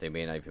 They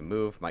may not even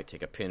move. Might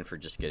take a pin for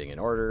just getting an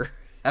order.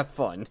 Have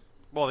fun.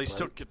 Well, they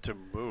still get to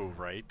move,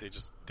 right? They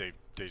just take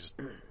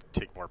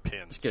more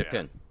pins. Just get a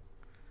pin.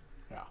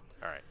 Yeah.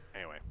 All right.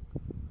 Anyway.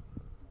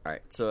 All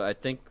right. So I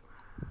think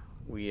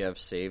we have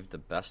saved the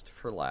best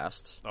for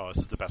last. Oh, this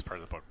is the best part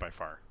of the book by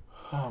far.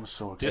 Oh, I'm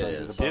so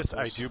excited about this.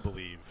 I do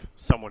believe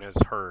someone has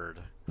heard.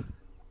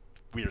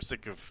 We are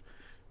sick of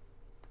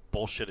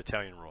bullshit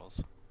Italian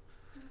rules.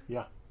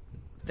 Yeah.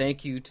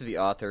 Thank you to the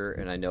author,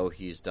 and I know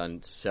he's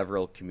done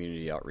several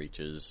community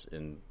outreaches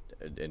and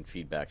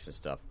feedbacks and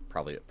stuff,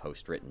 probably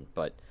post-written,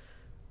 but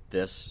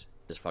this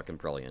is fucking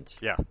brilliant.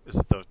 Yeah, this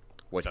is the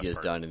what best he has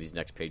part. done in these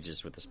next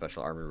pages with the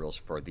special army rules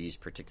for these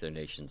particular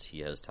nations he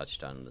has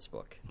touched on in this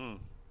book.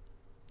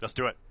 Let's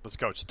do it. Let's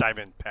go. Just dive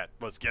in, Pat.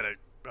 Let's get it.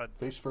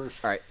 Face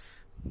first. All right.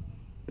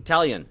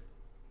 Italian.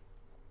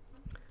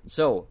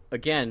 So,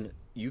 again,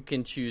 you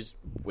can choose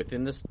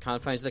within the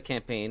confines of the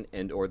campaign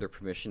and or the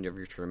permission of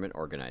your tournament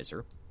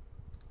organizer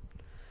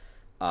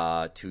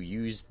to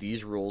use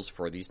these rules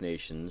for these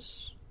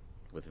nations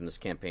within this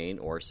campaign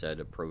or said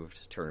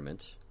approved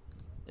tournament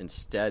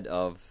instead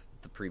of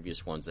the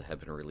previous ones that have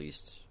been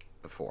released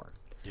before.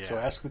 Yeah. So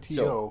ask the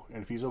TO,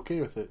 and if he's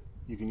okay with it,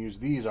 you can use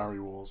these army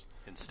rules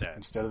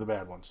instead of the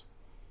bad ones.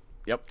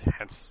 Yep.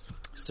 Hence.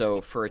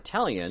 So for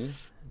Italian,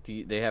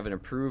 they have an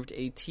approved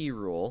AT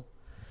rule.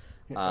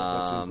 Yeah,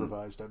 that's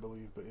improvised, I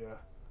believe, but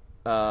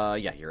yeah.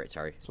 Yeah, you're right.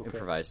 Sorry, okay.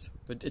 Improvised.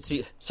 But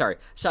sorry.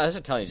 So as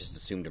Italian, just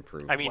assumed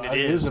improved. I mean, Well, it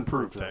is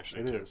improved,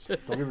 actually. It too. is.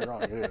 Don't get me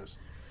wrong, it is.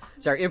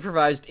 Sorry,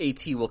 improvised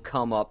AT will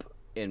come up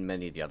in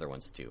many of the other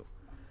ones too.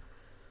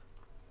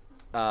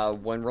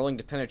 When rolling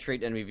to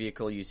penetrate enemy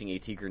vehicle using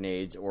AT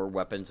grenades or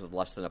weapons with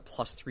less than a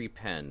 +3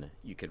 pen,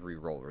 you could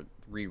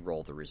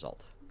re-roll the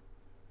result.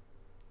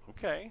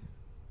 Okay.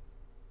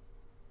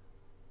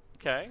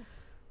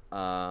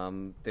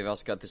 They've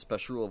also got the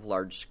special rule of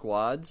large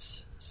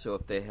squads. So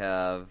if they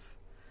have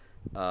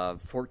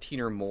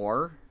 14 or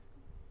more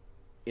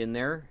in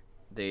there,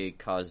 they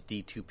cause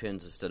D2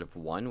 pins instead of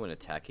 1 when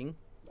attacking.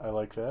 I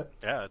like that.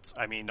 Yeah,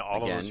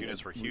 all of those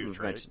units were huge,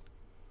 right?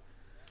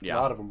 Yeah. A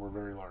lot of them were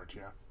very large,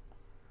 yeah.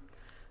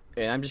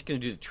 And I'm just going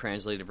to do the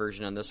translated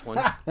version on this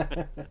one.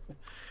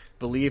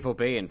 Believe,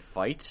 obey, and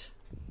fight.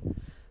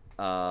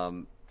 Yeah.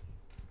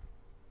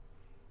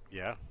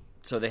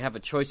 So they have a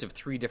choice of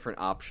 3 different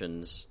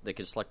options. They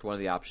can select one of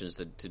the options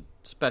to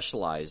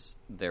specialize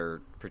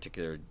their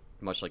particular,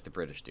 much like the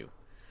British do.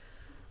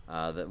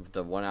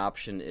 The one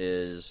option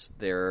is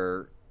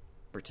their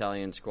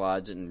battalion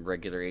squads and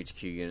regular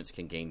HQ units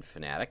can gain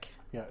Fanatic.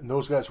 Yeah, and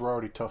those guys were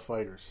already tough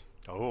fighters.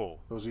 Oh.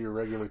 Those are your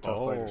regular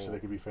tough fighters, so they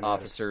could be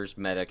fanatics. Officers,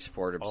 medics,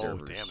 forward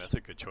observers. Oh, damn, that's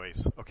a good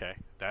choice. Okay,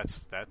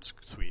 that's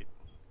sweet.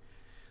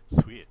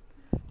 Sweet.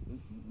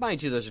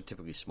 Mind you, those are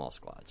typically small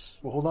squads.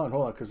 Well, hold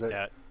on, because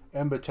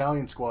M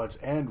battalion squads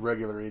and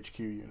regular HQ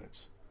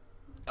units.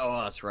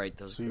 Oh, that's right.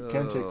 Those. So you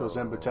can take those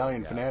M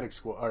battalion fanatic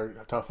squad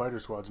or tough fighter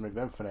squads and make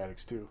them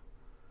fanatics too.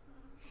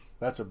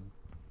 That's a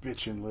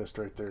bitchin' list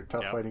right there.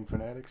 Tough fighting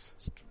fanatics.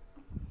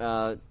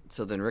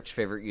 So then Rick's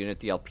favorite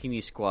unit, the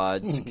Alpini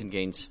squads, can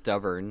gain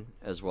stubborn,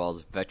 as well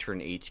as veteran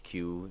HQ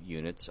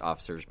units,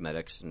 officers,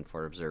 medics, and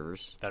forward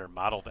observers. That are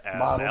modeled as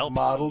Alpini.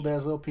 Modeled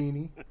as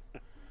Alpini.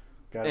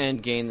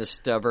 And gain the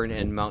stubborn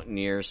and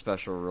mountaineer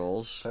special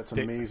rules. That's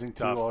amazing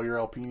too. All your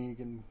Alpini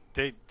can.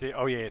 The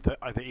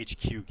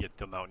HQ get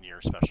the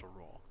mountaineer special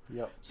rule.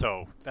 Yep.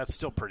 So that's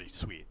still pretty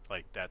sweet.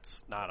 Like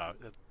that's not a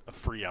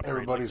free upgrade.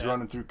 Everybody's like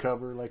running through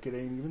cover like it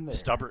ain't even there.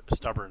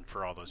 Stubborn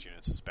for all those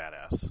units is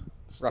badass.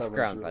 Rough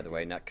ground, by the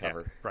way, not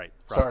cover. Yeah, right.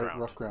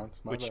 Rough ground.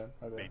 My bad.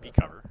 May be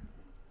cover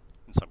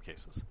in some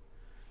cases.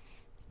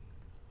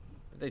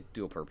 They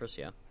do a purpose,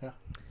 yeah. Yeah.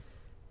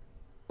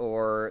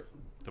 Or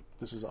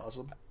this is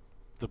awesome.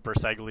 The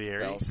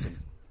Bersaglieri.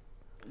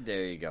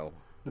 There you go.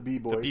 The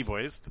B-Boys. The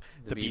B-Boys.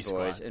 The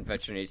B-Boys and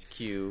Veteran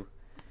HQ,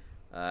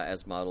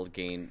 as modeled,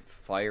 gain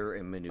fire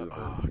and maneuver.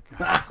 Oh,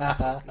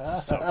 God.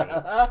 So good.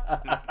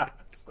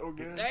 So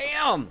good.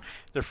 Damn!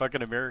 They're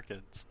fucking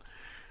Americans.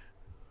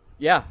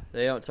 Yeah,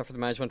 they don't suffer the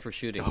 -1 for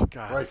shooting. Oh,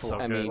 God. Rifle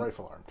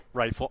armed.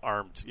 Rifle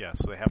armed, yes.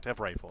 So they have to have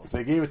rifles. If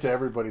they gave it to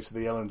everybody so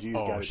the LMGs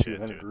got it too,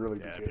 then it'd really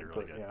be good. It'd be really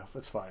but good. yeah,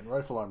 that's fine.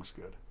 Rifle armed's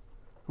good.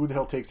 Who the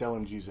hell takes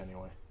LMGs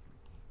anyway?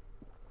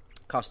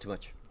 Cost too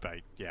much.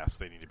 Right. Yes,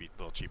 they need to be a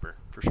little cheaper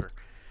for sure.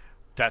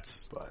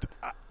 That's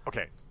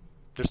okay.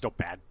 There's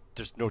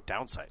no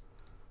downside.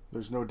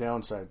 There's no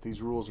downside.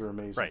 These rules are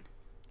amazing. Right.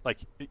 Like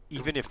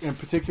even if, and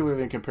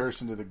particularly in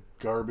comparison to the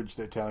garbage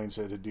the Italians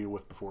had to deal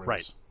with before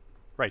this.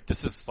 Right.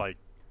 This is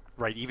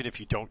right. Even if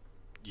you don't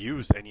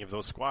use any of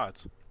those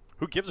squads,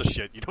 who gives a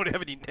shit? You don't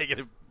have any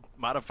negative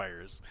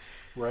modifiers.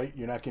 Right.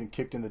 You're not getting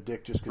kicked in the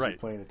dick just because you're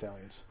playing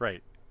Italians.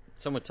 Right.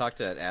 Someone talk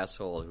to that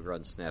asshole who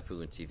runs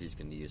SNAFU and see if he's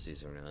going to use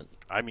these or not.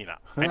 I mean,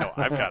 I know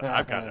I've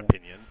got an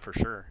opinion for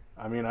sure.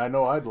 I mean, I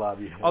know I'd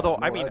lobby. Although,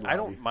 I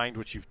don't mind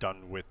what you've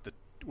done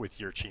with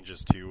your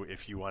changes too.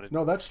 If you wanted,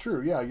 no, that's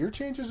true. Yeah, your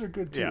changes are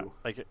good too. Yeah,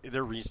 like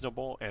they're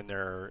reasonable and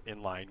they're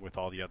in line with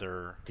all the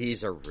other.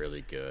 These are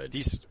really good.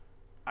 These,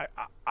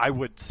 I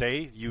would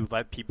say you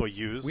let people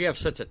use. We have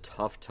such a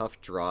tough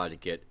draw to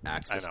get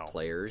access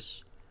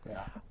players.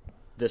 Yeah,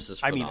 this is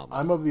phenomenal.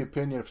 I mean, I'm of the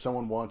opinion if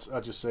someone wants, I'll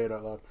just say it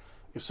out loud.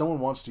 If someone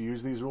wants to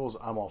use these rules,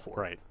 I'm all for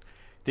it. Right.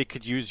 They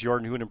could use your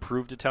new and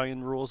improved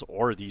Italian rules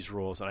or these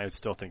rules, and I would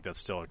still think that's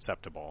still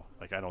acceptable.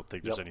 Like, I don't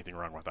think there's anything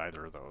wrong with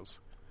either of those.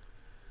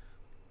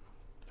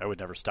 I would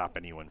never stop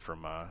anyone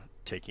from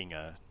taking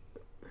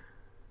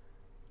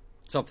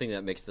something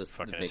that makes this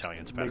fucking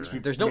Italians better.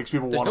 There's no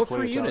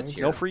free units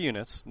here. No free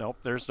units. Nope,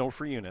 there's no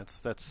free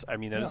units. That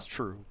is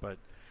true. But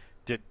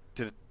did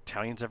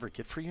Italians ever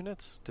get free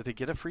units? Did they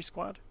get a free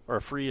squad or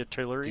a free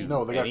artillery?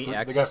 No, they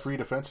got free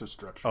defensive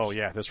structures. Oh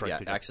yeah, that's right. Yeah,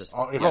 they access.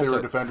 If they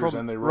were defenders,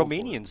 and they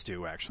Romanians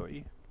do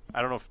actually.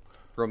 I don't know if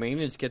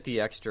Romanians get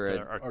the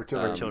extra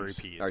artillery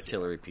piece.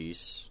 Artillery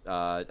piece.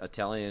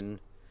 Italian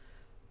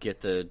get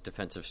the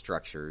defensive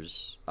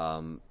structures.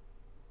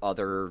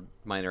 Other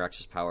minor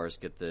access powers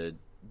get the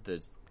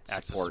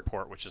access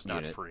support, which is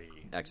not free.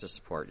 Access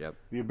support, yep.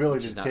 The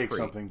ability to take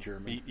something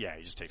German. Yeah,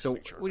 you just take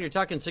something German. So when you're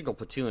talking single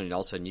platoon, and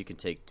all of a sudden you can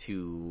take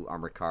 2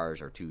 armored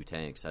cars or 2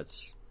 tanks,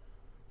 that's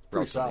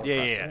solid.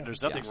 Yeah.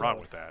 There's nothing wrong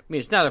with that. I mean,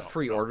 it's not a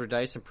free order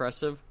dice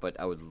impressive, but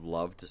I would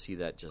love to see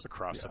that just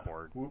across the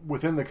board.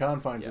 Within the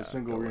confines of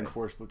single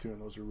reinforced platoon,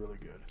 those are really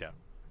good.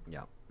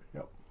 Yeah.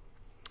 Yep.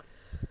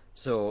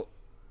 So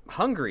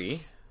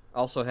Hungary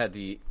also had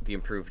the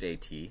improved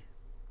AT.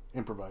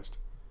 Improvised.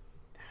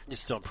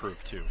 It's still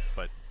improved too,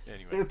 but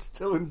anyway. It's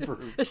still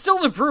improved. It's still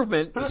an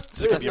improvement.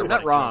 You're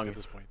not wrong at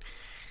this point.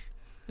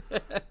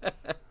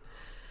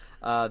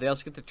 They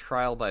also get the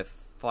trial by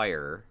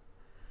fire,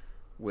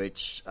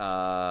 which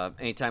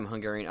anytime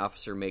Hungarian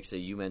officer makes a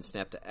U-Men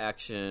snap to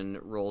action,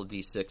 roll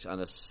d6 on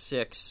a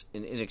 6,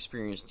 an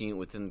inexperienced unit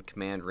within the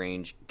command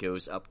range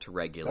goes up to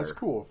regular. That's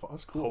cool.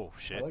 Oh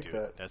shit, dude.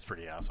 That. That's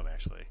pretty awesome,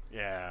 actually.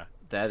 Yeah.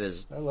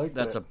 That's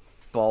a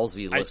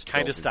ballsy list. I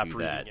kind of stopped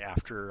reading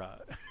after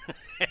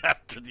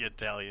after the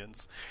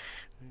Italians.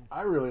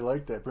 I really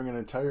like that. Bring an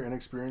entire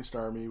inexperienced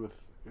army with,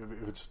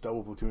 if it's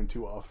double platoon,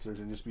 2 officers,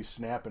 and just be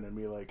snapping and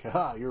be like,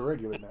 "Ha, you're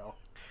regular now."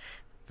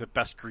 The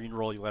best green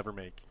roll you'll ever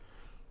make.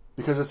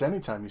 Because it's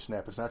anytime you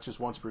snap. It's not just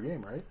once per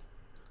game,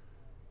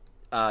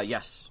 right?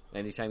 Yes,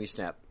 anytime you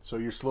snap. So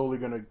you're slowly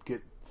going to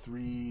get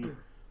 3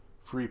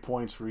 free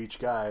points for each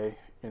guy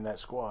in that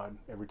squad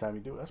every time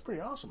you do it. That's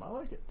pretty awesome. I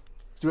like it.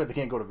 It's too bad they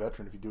can't go to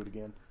veteran if you do it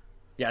again.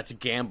 Yeah, it's a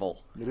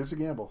gamble. It is a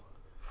gamble.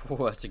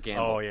 Oh, it's a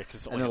gamble. Oh, yeah,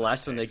 because and the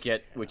last one they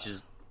get, which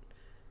is,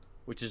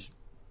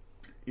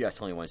 yeah,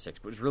 it's only 1/6.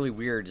 But what's really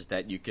weird is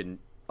that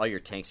all your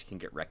tanks can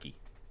get recce.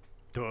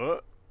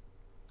 Duh.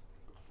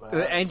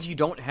 And you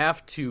don't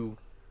have to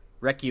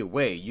recce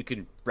away. You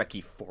can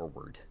recce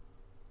forward.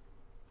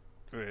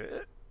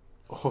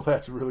 Oh,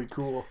 that's really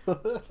cool.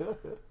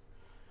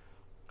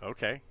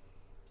 Okay.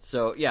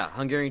 So, yeah,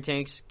 Hungarian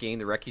tanks gain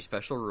the recce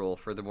special rule.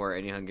 Furthermore,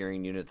 any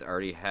Hungarian unit that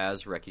already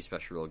has recce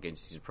special rule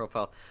against its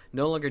profile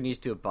no longer needs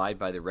to abide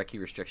by the recce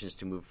restrictions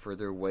to move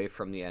further away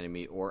from the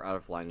enemy or out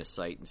of line of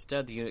sight.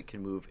 Instead, the unit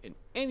can move in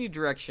any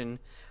direction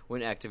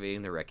when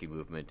activating the recce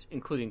movement,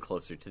 including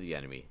closer to the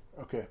enemy.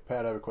 Okay,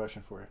 Pat, I have a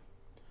question for you.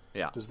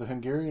 Yeah. Does the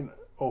Hungarian...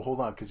 Oh,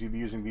 hold on, because you'd be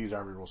using these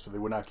army rules, so they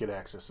would not get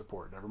access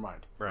support. Never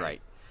mind. Right.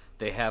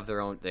 They have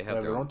their own... They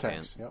have their own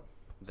tanks, yep.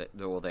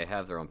 They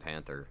have their own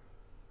Panther.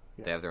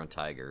 Yeah. They have their own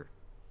Tiger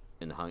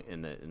in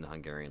the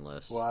Hungarian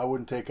list. Well, I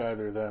wouldn't take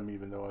either of them,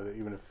 even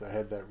if I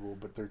had that rule.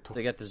 But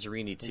they got the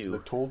Zerini too. The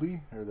Toldi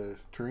or the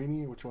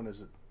Turini? Which one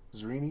is it?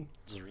 Zerini.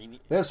 Zerini.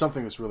 They have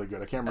something that's really good.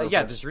 I can't remember.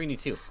 Yeah, the Zerini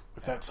too.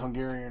 If that's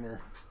Hungarian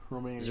or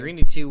Romanian.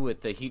 Zerini 2 with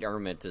the heat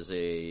armament is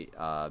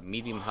a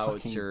medium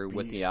howitzer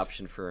with the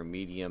option for a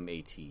medium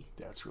AT.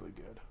 That's really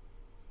good.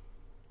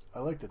 I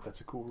like that.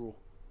 That's a cool rule.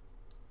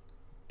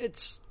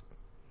 It's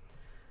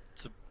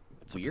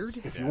weird.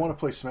 If you want to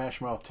play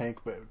Smash Mouth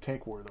tank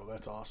war, though,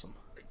 that's awesome.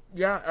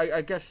 Yeah,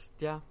 I guess,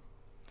 yeah.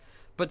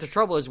 But the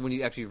trouble is when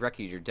you after you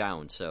recce, you're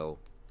down, so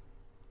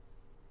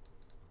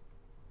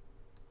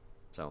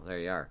there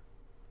you are.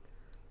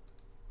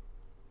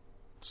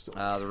 Still.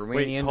 The Romanian.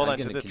 Wait, hold on.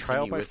 Did the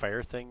trial by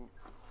fire thing?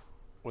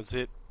 Was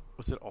it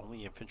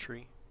only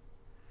infantry?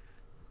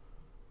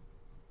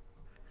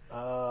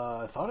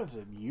 I thought it was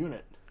a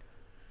unit.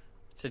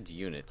 It said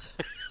unit.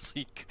 so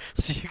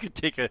you could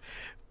take a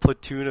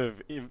platoon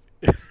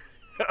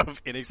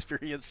of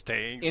inexperienced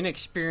tanks.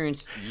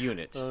 Inexperienced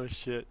unit. Oh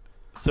shit!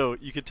 So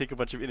you could take a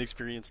bunch of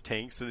inexperienced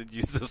tanks and then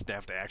use the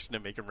snap to action to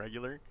make them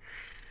regular.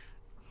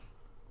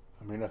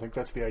 I mean, I think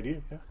that's the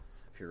idea. Yeah.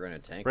 If you're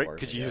running tank right? wars,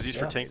 Could you use these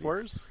for tank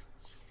wars?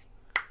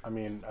 I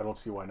mean, I don't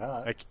see why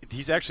not.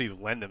 These actually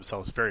lend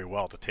themselves very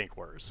well to tank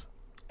wars.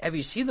 Have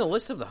you seen the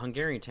list of the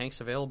Hungarian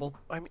tanks available?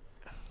 I mean,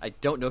 I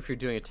don't know if you're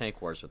doing a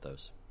tank wars with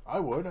those. I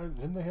would.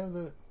 Didn't they have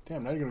the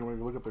Damn, now you're going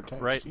to look up their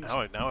tanks. Right.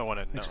 Jeez. Now I want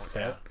to know.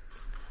 Yeah.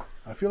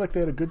 I feel like they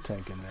had a good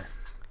tank in there.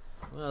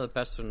 Well, the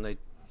best one they...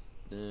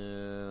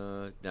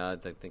 no, I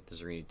think the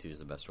Zerini 2 is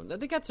the best one.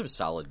 They got some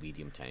solid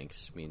medium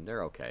tanks. I mean,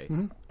 they're okay.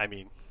 Mm-hmm. I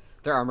mean...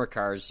 Their armor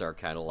cars are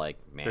kind of like,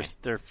 meh.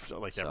 They're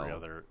like every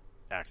other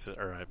axis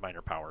or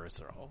minor powers.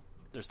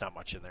 There's not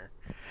much in there.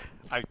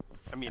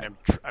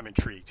 I'm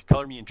intrigued.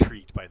 Color me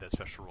intrigued by that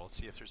special rule.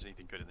 See if there's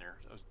anything good in there.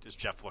 Is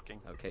Jeff looking?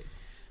 Okay.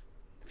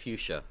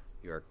 Fuchsia.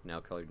 You are now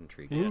colored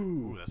intrigued. Yeah.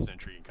 Ooh, that's an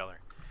intriguing color.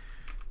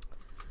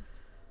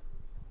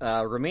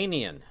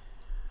 Romanian.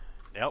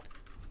 Yep.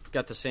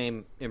 Got the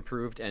same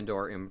improved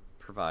and/or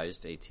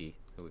improvised AT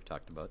that we've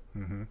talked about.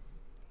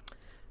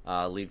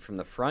 Mm-hmm. Lead from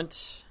the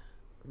front.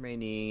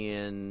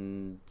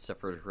 Romanian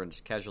suffered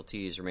horrendous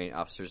casualties. Remaining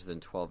officers within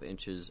 12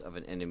 inches of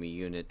an enemy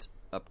unit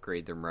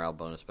upgrade their morale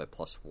bonus by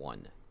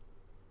 +1.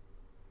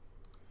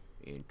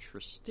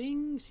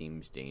 Interesting.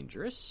 Seems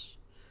dangerous.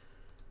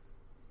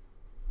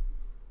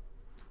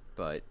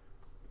 But,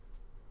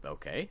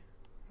 okay.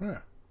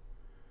 Yeah.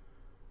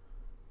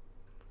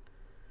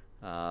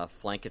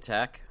 Flank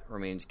attack.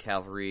 Remains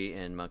cavalry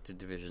and mounted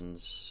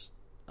divisions.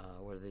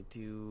 What do they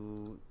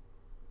do?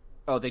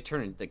 Oh, they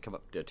come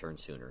up to a turn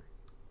sooner.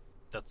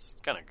 That's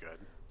kind of good.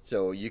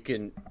 So you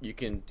can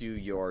do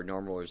your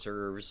normal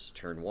reserves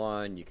turn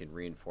 1. You can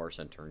reinforce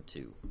on turn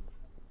 2,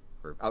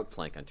 or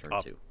outflank on turn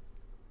 2.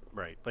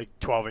 Right, like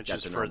 12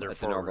 inches further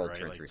forward, right?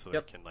 Turn Like, 3. so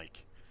Yep. they can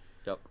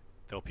Yep.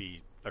 they'll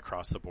be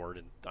across the board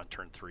and on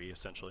turn 3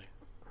 essentially.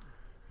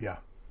 Yeah,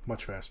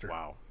 much faster.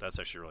 Wow, that's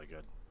actually really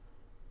good.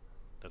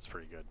 That's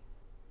pretty good.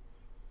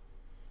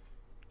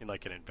 In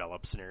like an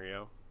envelop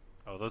scenario.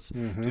 Oh, those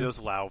do those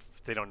allow?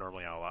 They don't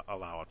normally allow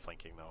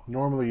outflanking though.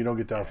 Normally, you don't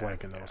get to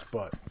outflank in those,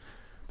 but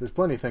there's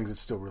plenty of things it's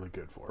still really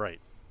good for.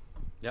 Right.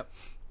 Yep.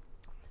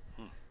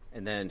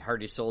 And then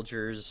hardy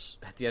soldiers.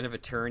 At the end of a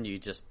turn, you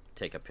just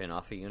take a pin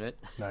off a unit.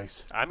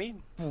 Nice. I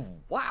mean,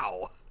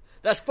 wow,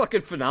 that's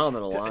fucking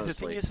phenomenal. Honestly, the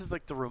thing is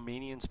like the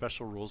Romanian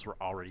special rules were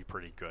already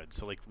pretty good.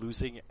 So like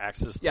losing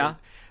access to,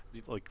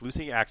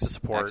 losing access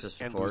support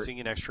and losing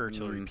an extra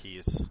artillery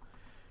piece.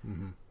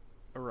 Mm-hmm.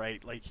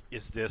 Right, like,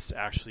 is this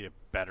actually a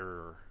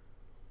better...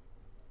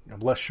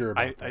 I'm less sure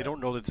about that. I don't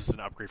know that this is an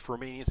upgrade for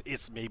Romanians.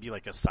 It's maybe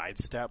like a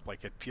sidestep. Like,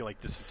 I feel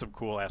like this is some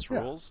cool-ass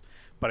rules,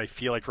 but I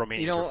feel like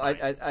Romanians are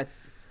fine.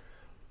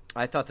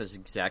 I thought this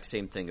exact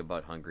same thing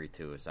about Hungary,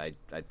 too. Is I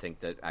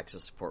think that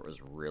access support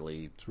was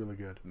really... It's really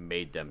good.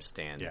 Made them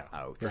stand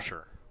out. For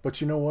sure.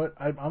 But you know what?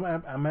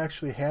 I'm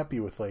actually happy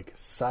with, like,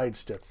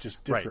 sidestep,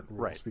 just different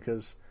rules,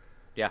 because...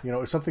 Yeah. You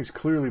know, if something's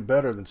clearly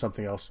better than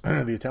something else,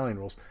 the Italian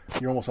rules,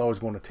 you're almost always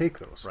going to take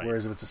those. Right.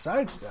 Whereas if it's a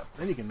sidestep,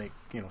 then you can make,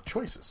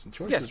 choices. And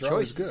choices are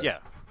always good. Yeah.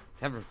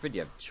 Heaven forbid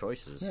you have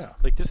choices. Yeah.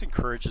 Like, this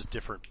encourages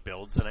different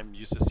builds than I'm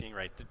used to seeing,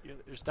 right?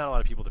 There's not a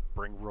lot of people that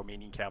bring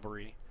Romanian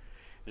cavalry.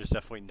 There's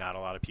definitely not a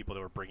lot of people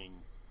that were bringing,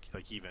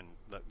 like, even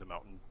the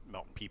mountain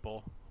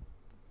people.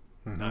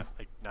 Mm-hmm.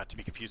 Not to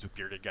be confused with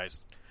bearded guys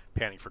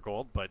panning for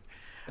gold, but...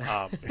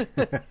 not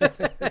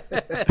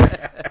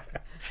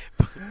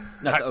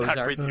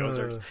great the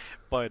Ozarks,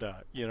 but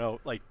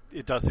like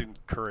it does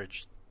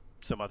encourage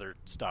some other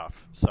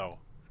stuff. So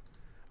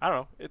I don't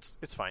know.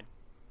 It's fine.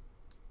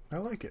 I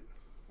like it.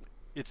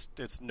 It's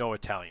no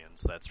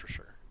Italians, that's for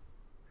sure.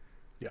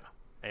 Yeah.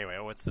 Anyway,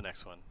 what's the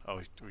next one? Oh,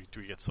 do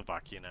we get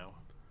Slovakia now?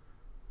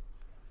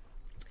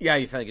 Yeah,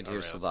 you finally get to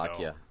hear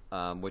Slovakia,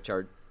 which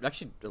are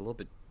actually a little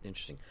bit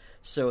interesting.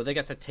 So they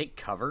got to take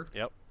cover.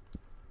 Yep.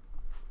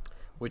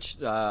 Which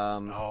this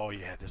one I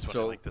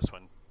like this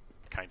one.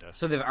 Kind of.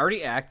 So they've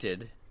already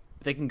acted.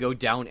 They can go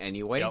down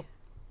anyway. Yep.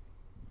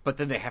 But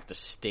then they have to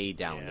stay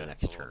down the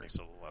next turn. Makes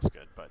it a little less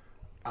good, but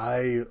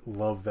I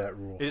love that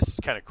rule. It's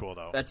kind of cool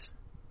though. That's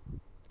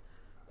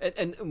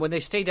and when they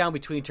stay down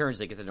between turns,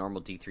 they get the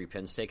normal D3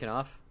 pins taken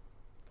off.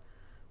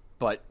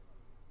 But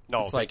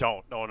no, they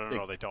don't. No,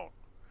 they don't.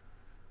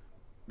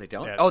 They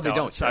don't. Yeah, they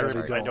don't.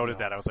 Sorry, I noted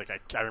that. I was like,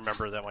 I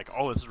remember them. Like,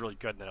 oh, this is really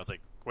good. And then I was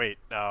like, wait,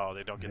 no,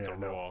 they don't get the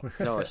rule.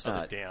 No, it's not.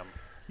 Like, damn.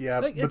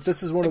 Yeah, but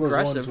this is one of those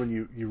ones when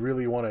you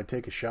really want to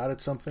take a shot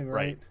at something,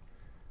 right?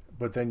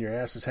 But then your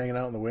ass is hanging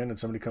out in the wind and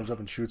somebody comes up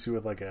and shoots you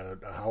with like a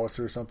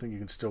howitzer or something, you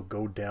can still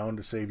go down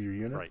to save your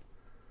unit. Right.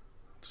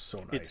 It's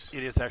so nice.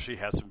 It actually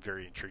has some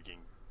very intriguing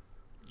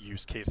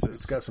use cases.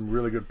 It's got some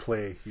really good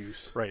play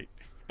use. Right.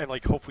 And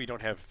like hopefully you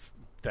don't have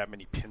that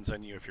many pins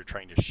on you if you're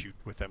trying to shoot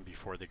with them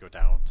before they go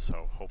down,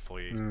 so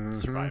hopefully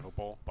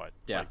survivable, but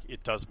like,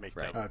 it does make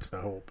that... That's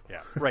the hope.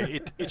 Yeah, right.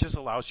 It just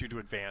allows you to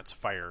advance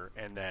fire,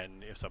 and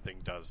then if something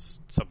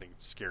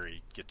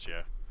scary gets you...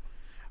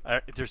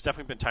 there's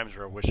definitely been times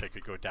where I wish I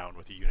could go down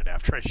with a unit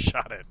after I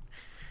shot it.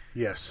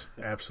 Yes,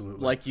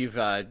 absolutely. Like you've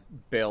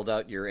bailed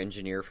out your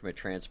engineer from a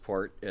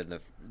transport in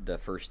the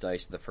first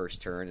dice of the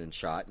first turn and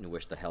shot and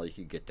wished the hell you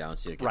could get down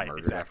so you could get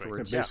murdered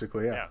afterwards.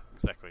 Basically, yeah,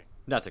 exactly.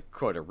 Not to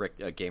quote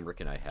a game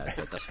Rick and I had,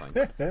 but that's fine.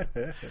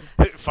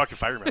 Fuck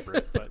if I remember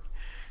it, but...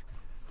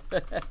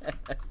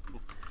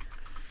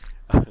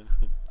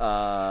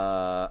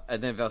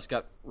 and then Val's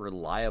got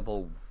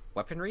reliable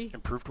weaponry?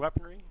 Improved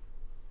weaponry?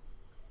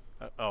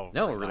 No,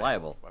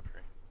 reliable.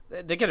 Weaponry.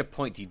 They get a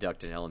point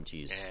deduct in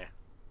LMGs.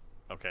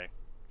 Okay.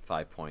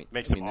 5 point.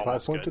 Makes them almost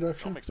 5 point good.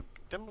 deduction?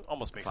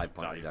 Almost makes 5 them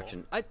point valuable.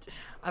 deduction.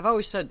 I've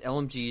always said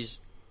LMGs,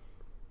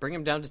 bring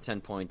them down to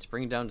 10 points,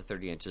 bring them down to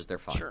 30 inches. They're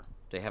fine. Sure.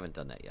 They haven't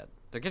done that yet.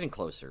 They're getting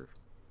closer.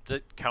 Does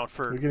it count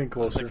for? We're getting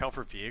closer. Does it count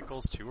for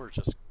vehicles too, or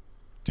just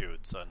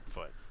dudes on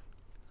foot?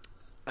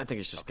 I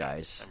think it's just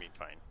guys. I mean,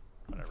 fine,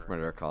 whatever. What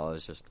do I recall?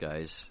 It's just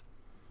guys.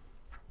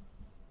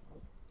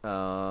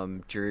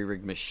 Jury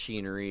rig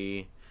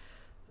machinery.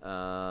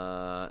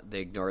 They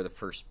ignore the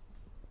first.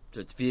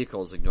 Its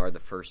vehicles ignore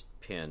the first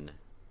pin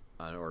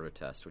on order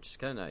test, which is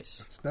kind of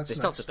nice. That's they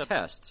still nice. have to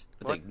test,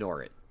 but they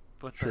ignore it.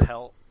 What the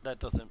hell? That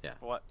doesn't. Yeah.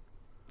 What?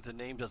 The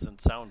name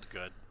doesn't sound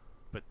good,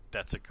 but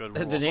that's a good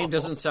rule. The name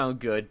doesn't sound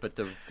good, but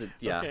the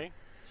yeah. Okay.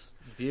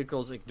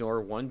 Vehicles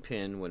ignore one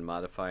pin when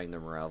modifying the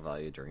morale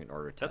value during an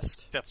order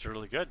test. That's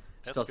really good.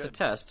 That's Still has good. to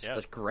test. Yeah,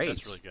 That's great.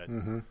 That's really good.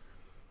 Mm-hmm.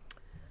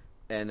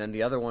 And then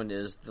the other one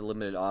is the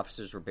limited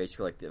officers, where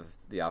basically like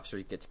the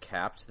officer gets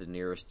capped to the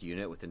nearest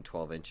unit within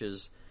 12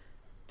 inches.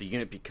 The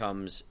unit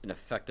becomes an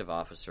effective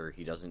officer.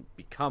 He doesn't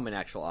become an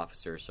actual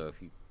officer, so if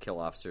you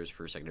kill officers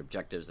for second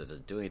objectives, that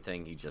doesn't do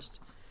anything. He just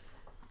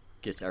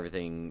gets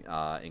everything,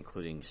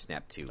 including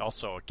SNAFU.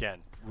 Also, again,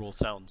 rule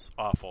sounds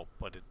awful,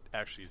 but it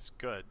actually is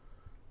good.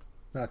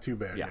 Not too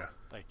bad, yeah.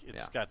 Like,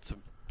 it's got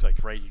some,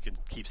 like, right, you can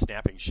keep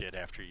snapping shit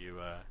after you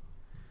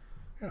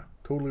Yeah,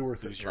 totally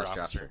worth lose it. your Last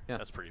officer. chapter, yeah.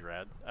 That's pretty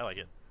rad. I like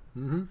it.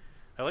 Mm-hmm.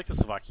 I like the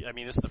Slovakia. I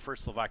mean, it's the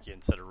first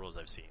Slovakian set of rules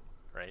I've seen,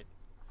 right?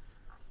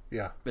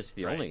 Yeah. It's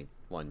the Right. only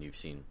one you've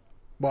seen.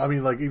 Well, I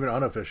mean, like, even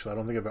unofficial. I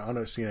don't think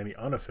I've seen any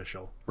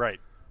unofficial. Right.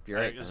 You're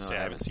right. I, was No, say, I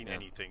I haven't seen yeah.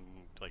 anything,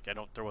 like,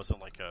 there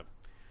wasn't, like, a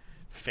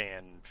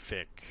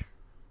fanfic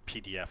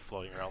PDF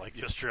floating around like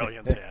the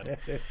Australians had.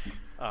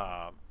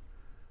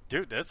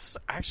 Dude, that's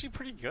actually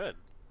pretty good.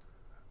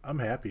 I'm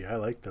happy. I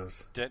like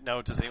those.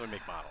 Now, does anyone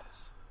make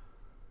models?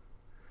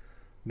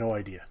 No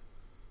idea.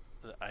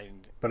 I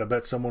But I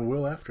bet someone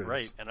will after this.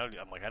 Right, and I'm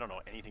like, I don't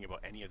know anything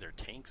about any of their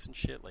tanks and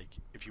shit. Like,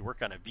 if you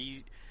work on a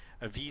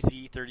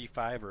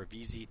VZ35 or a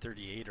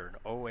VZ38 or an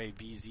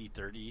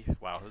OAVZ30,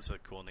 wow, those are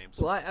cool names.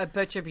 Well, I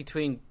bet you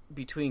between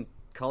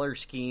color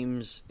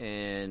schemes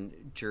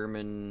and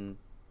German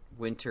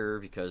winter,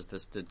 because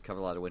this did cover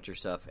a lot of winter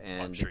stuff,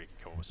 and I'm sure you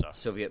can come up with stuff.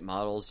 Soviet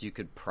models, you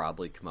could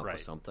probably come up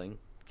with something.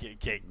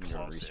 Get in your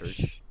close-ish.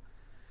 research.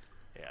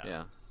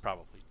 Yeah,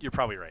 probably. You're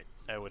probably right.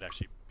 That would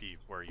actually be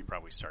where you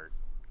probably start.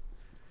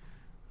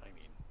 I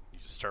mean, you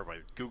just start by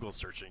Google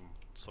searching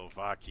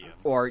Slovakian.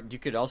 Or you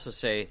could also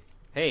say,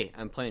 "Hey,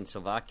 I'm playing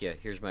Slovakia.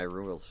 Here's my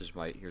rules. Here's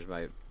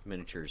my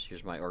miniatures.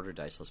 Here's my order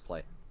dice. Let's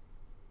play."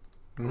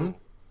 Mm-hmm.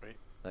 Right?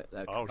 That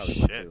could Oh, probably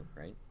shit. work too,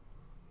 right?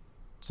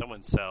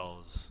 Someone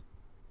sells.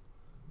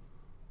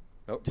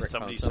 Oh, Rick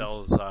Somebody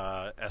found some.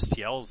 sells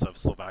STLs of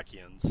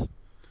Slovakians.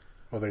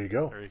 Well, there you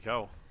go. There you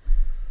go.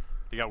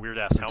 They got weird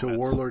ass helmets. Until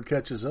Warlord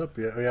catches up.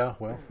 Yeah,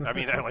 well. I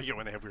mean, I like it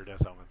when they have weird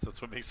ass helmets.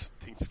 That's what makes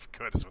things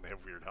good, is when they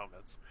have weird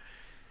helmets.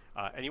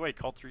 Anyway,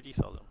 Call 3D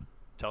sells them.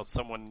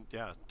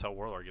 Tell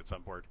Warlord gets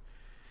on board.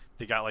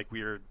 They got like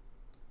weird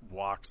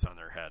walks on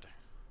their head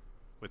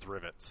with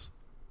rivets.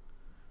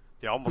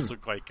 They almost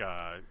look like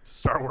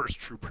Star Wars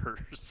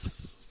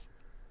troopers.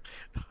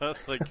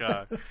 like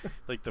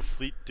the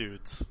fleet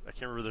dudes. I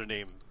can't remember their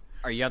name.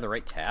 Are you on the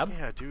right tab?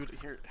 Yeah, dude.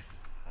 Here,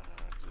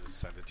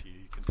 just send it to you.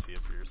 You can see it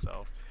for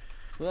yourself.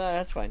 Well,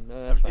 that's fine.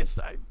 No, that's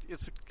fine.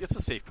 It's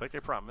a safe click. I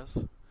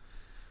promise.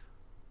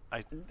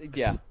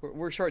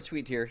 We're short,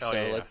 sweet here, so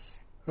yeah. let's.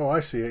 Oh,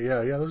 I see it.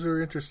 Yeah. Those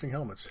are interesting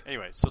helmets.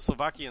 Anyway, so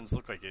Slovakians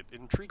look like it.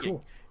 Intriguing.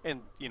 Cool.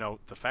 And,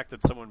 the fact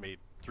that someone made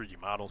 3D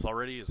models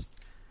already is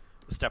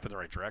a step in the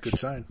right direction. Good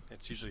sign.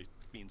 It usually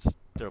means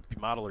there'll be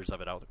modelers of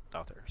it out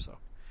there. So,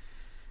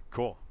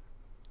 cool.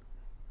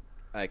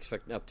 I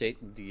expect an update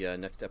in the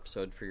next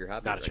episode for your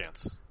hobby. Not a Rick.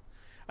 chance.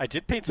 I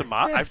did paint some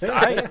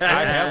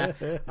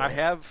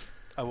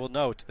I will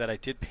note that I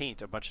did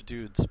paint a bunch of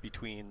dudes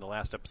between the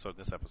last episode and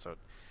this episode,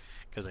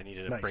 because I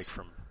needed a break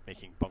from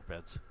making bunk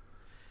beds.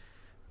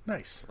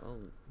 Nice. Well,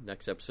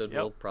 next episode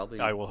we'll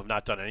probably. I will have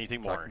not done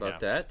anything talk more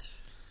about that.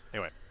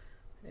 Anyway.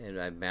 And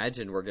I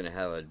imagine we're going to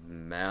have a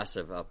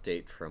massive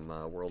update from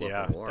World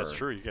Yeah, Open War. that's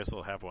true. You guys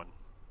will have one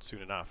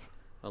soon enough.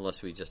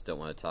 Unless we just don't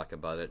want to talk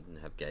about it and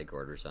have gag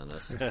orders on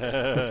us. I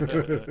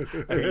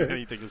mean,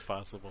 anything is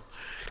possible.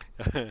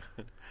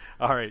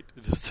 All right,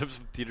 just some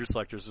theater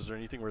selectors. Was there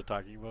anything worth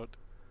talking about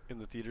in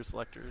the theater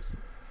selectors?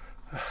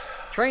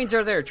 Trains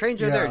are there.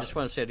 Trains are there. I just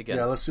want to say it again.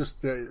 Yeah, let's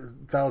just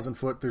 1,000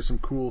 foot. There's some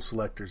cool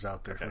selectors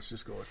out there. Okay. Let's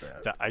just go with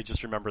that. I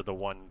just remember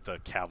the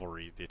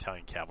cavalry, the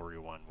Italian cavalry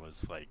one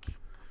was like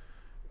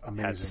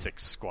amazing. Had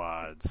 6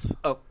 squads.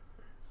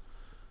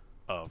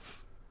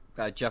 Of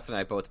Jeff and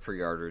I both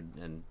pre-ordered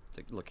and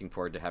looking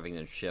forward to having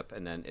it ship,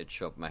 and then it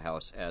show up at my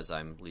house as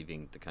I'm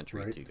leaving the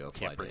country to go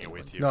fly. Can't bring it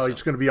with you. No,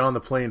 it's going to be on the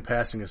plane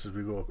passing us as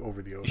we go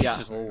over the ocean. Yeah,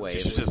 you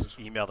should just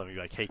email them and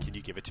be like, "Hey, can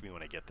you give it to me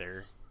when I get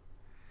there?"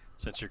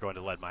 Since you're going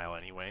to Lead Mile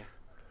anyway.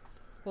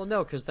 Well,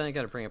 no, because then I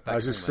got to bring it back. I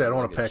was just saying, I don't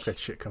want to pack that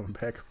shit coming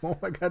back. Oh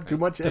my god, too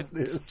much as it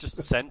is.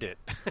 Just send it.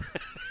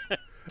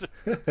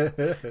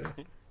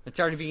 It's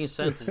already being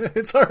sent.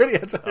 It's already.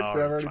 I've Oh,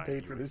 already fine.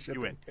 paid You for win. this shipping.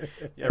 You win.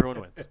 Yeah,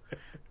 everyone wins.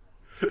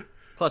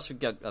 Plus, I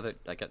got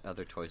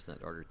other toys in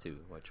that order too,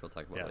 which we'll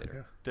talk about Yeah.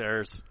 later.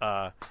 There's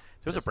a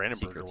Brandenburger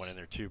secrets. one in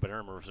there too, but I don't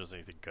remember if there's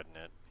anything good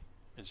in it.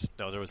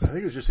 There was. I think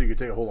it was just so you could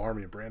take a whole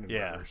army of Brandon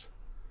Yeah. Brothers,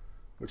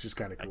 which is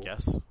kind of I cool.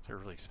 guess they're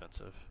really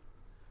expensive.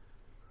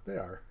 They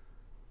are,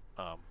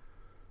 Um,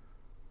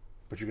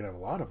 but you can have a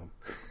lot of them.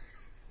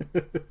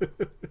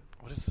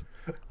 what is?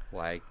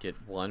 Why get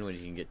one when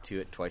you can get two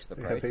at twice the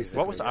Yeah, price? basically.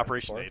 What was Yeah,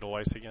 Operation Four?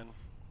 Edelweiss again?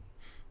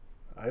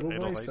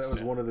 Edelweiss, that was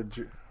yeah. one of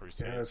the. Or you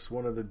say Yeah, it? it's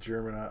one of the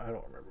German. I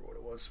don't remember what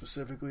it was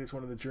specifically. It's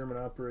one of the German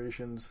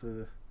operations.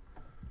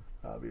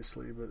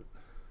 Obviously, but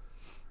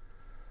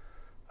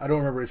I don't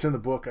remember. It's in the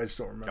book. I just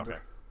don't remember. Okay.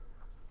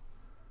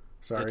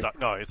 Sorry.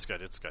 No, it's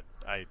good. It's good.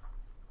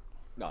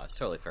 No, it's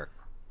totally fair.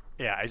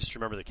 Yeah, I just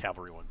remember the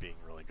cavalry one being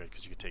really good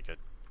because you could take a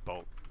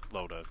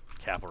boatload of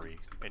cavalry,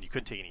 and you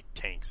couldn't take any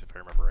tanks if I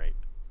remember right.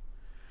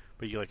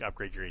 But you like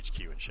upgrade your HQ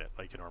and shit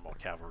like a normal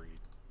cavalry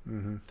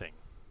thing.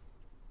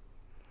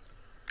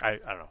 I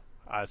don't know.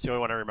 It's the only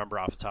one I remember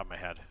off the top of my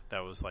head that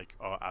was like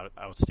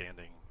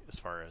outstanding as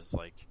far as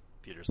like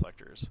theater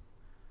selectors.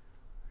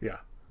 Yeah.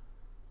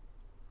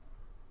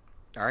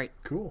 All right,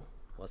 Cool.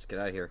 let's get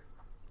out of here.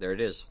 There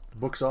it is. The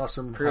book's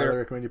awesome. Pre-order. Highly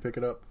recommend you pick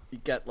it up. You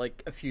got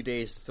like a few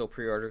days to still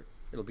pre-order.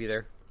 It'll be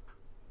there.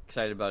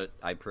 Excited about it.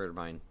 I pre-ordered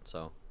mine,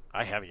 so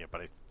I haven't yet,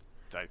 but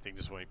I think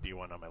this might be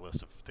one on my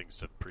list of things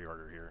to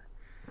pre-order here.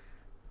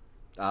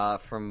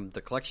 from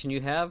the collection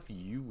you have,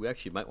 you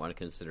actually might want to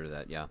consider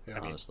that. Yeah, Yeah.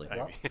 honestly.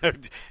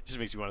 It just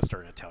makes me want to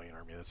start an Italian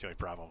army. That's the only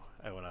problem.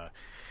 I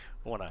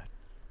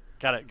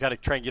gotta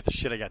try and get the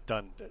shit I got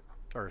done,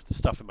 or the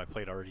stuff in my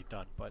plate already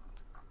done. But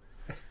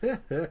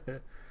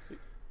That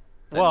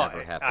well,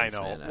 never happens, I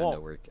know. man.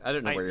 Well, I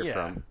don't know where you're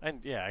from. And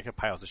yeah, I got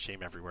piles of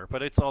shame everywhere.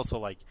 But it's also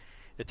like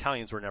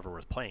Italians were never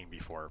worth playing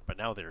before, but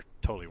now they're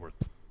totally worth.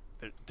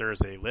 There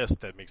is a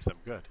list that makes them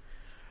good.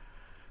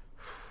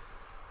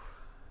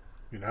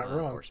 You're not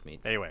wrong. Horse meat.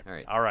 Anyway,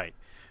 all right.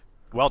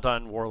 Well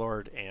done,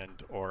 Warlord and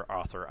or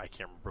author. I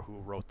can't remember who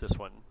wrote this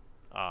one.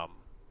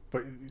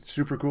 But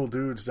super cool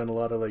dudes. Done a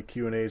lot of like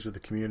Q&As with the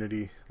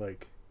community.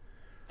 Like,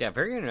 Yeah,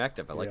 very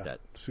interactive. I like yeah, that.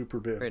 Super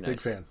big. Very Big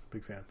nice. fan.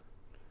 Big fan.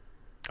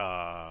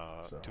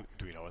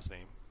 Do we know his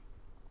name?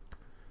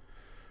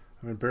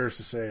 I'm embarrassed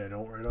to say I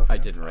don't write off. I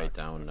didn't write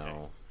down. Okay.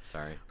 No,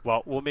 sorry.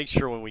 Well, we'll make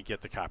sure when we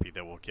get the copy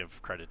that we'll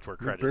give credit where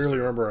We credit's barely due.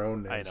 remember our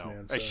own names, I know.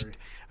 man. I Sorry.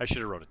 should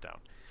have wrote it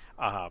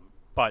down.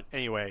 But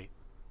anyway,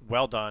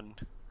 well done.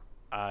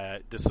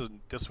 This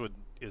one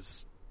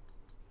is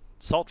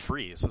salt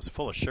free. This is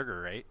full of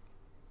sugar, right?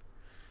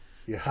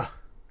 Yeah.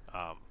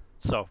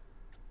 So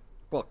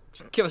Well,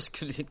 give us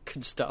good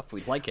stuff.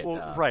 We like it.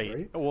 right.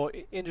 right? Well,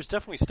 and there's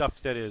definitely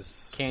stuff that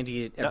is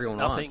Candy everyone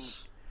nothing. wants.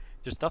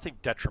 There's nothing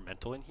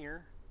detrimental in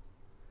here.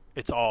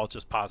 It's all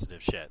just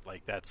positive shit.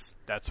 Like that's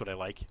what I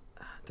like.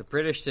 The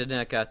British did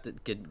not get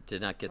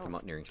the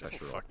mountaineering Who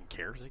special. fucking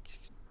cares?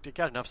 They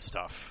got enough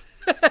stuff.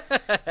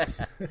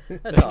 That's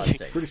all I'm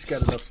saying. British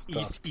got enough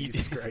stuff.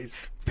 Jesus Christ.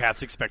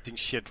 Pat's expecting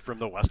shit from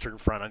the Western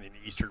Front on an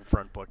Eastern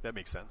Front book. That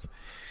makes sense.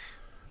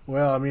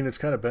 Well, I mean, it's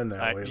kind of been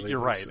that way lately. You're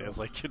right. So. It's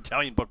like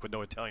Italian book with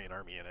no Italian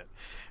army in it,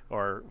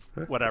 or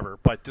whatever.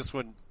 But this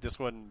one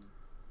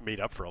made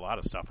up for a lot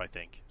of stuff, I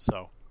think.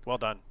 So well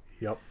done.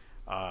 Yep.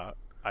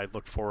 I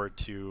look forward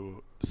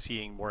to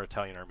seeing more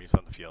Italian armies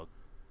on the field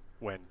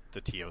when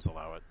the TOs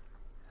allow it.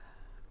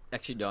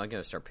 Actually, no. I'm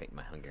gonna start painting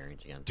my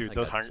Hungarians again. Dude, I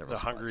the got several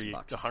spots and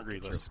boxes to Hungary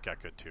get list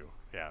got good too.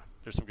 Yeah,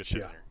 there's some good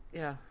shit in there. through.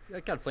 Yeah, I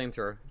got a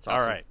flamethrower. It's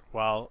awesome. All right.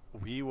 Well,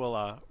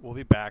 we'll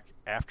be back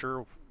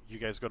after you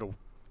guys go to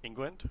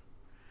England,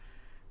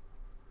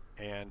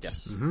 and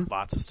Yes.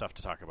 lots of stuff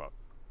to talk about.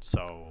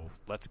 So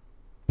let's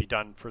be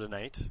done for the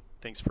night.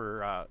 Thanks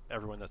for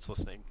everyone that's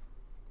listening.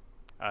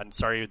 And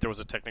sorry there was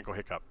a technical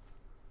hiccup.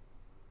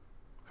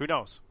 Who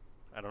knows?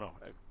 I don't know.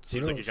 It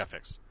seems like it got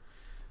fixed.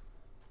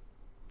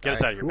 Get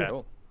us out of here, Pat.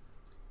 Cool.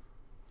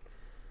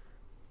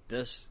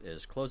 This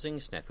is Closing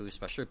SNAFU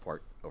Special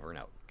Report. Over and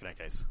out. Good night,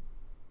 guys.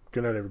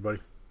 Good night, everybody.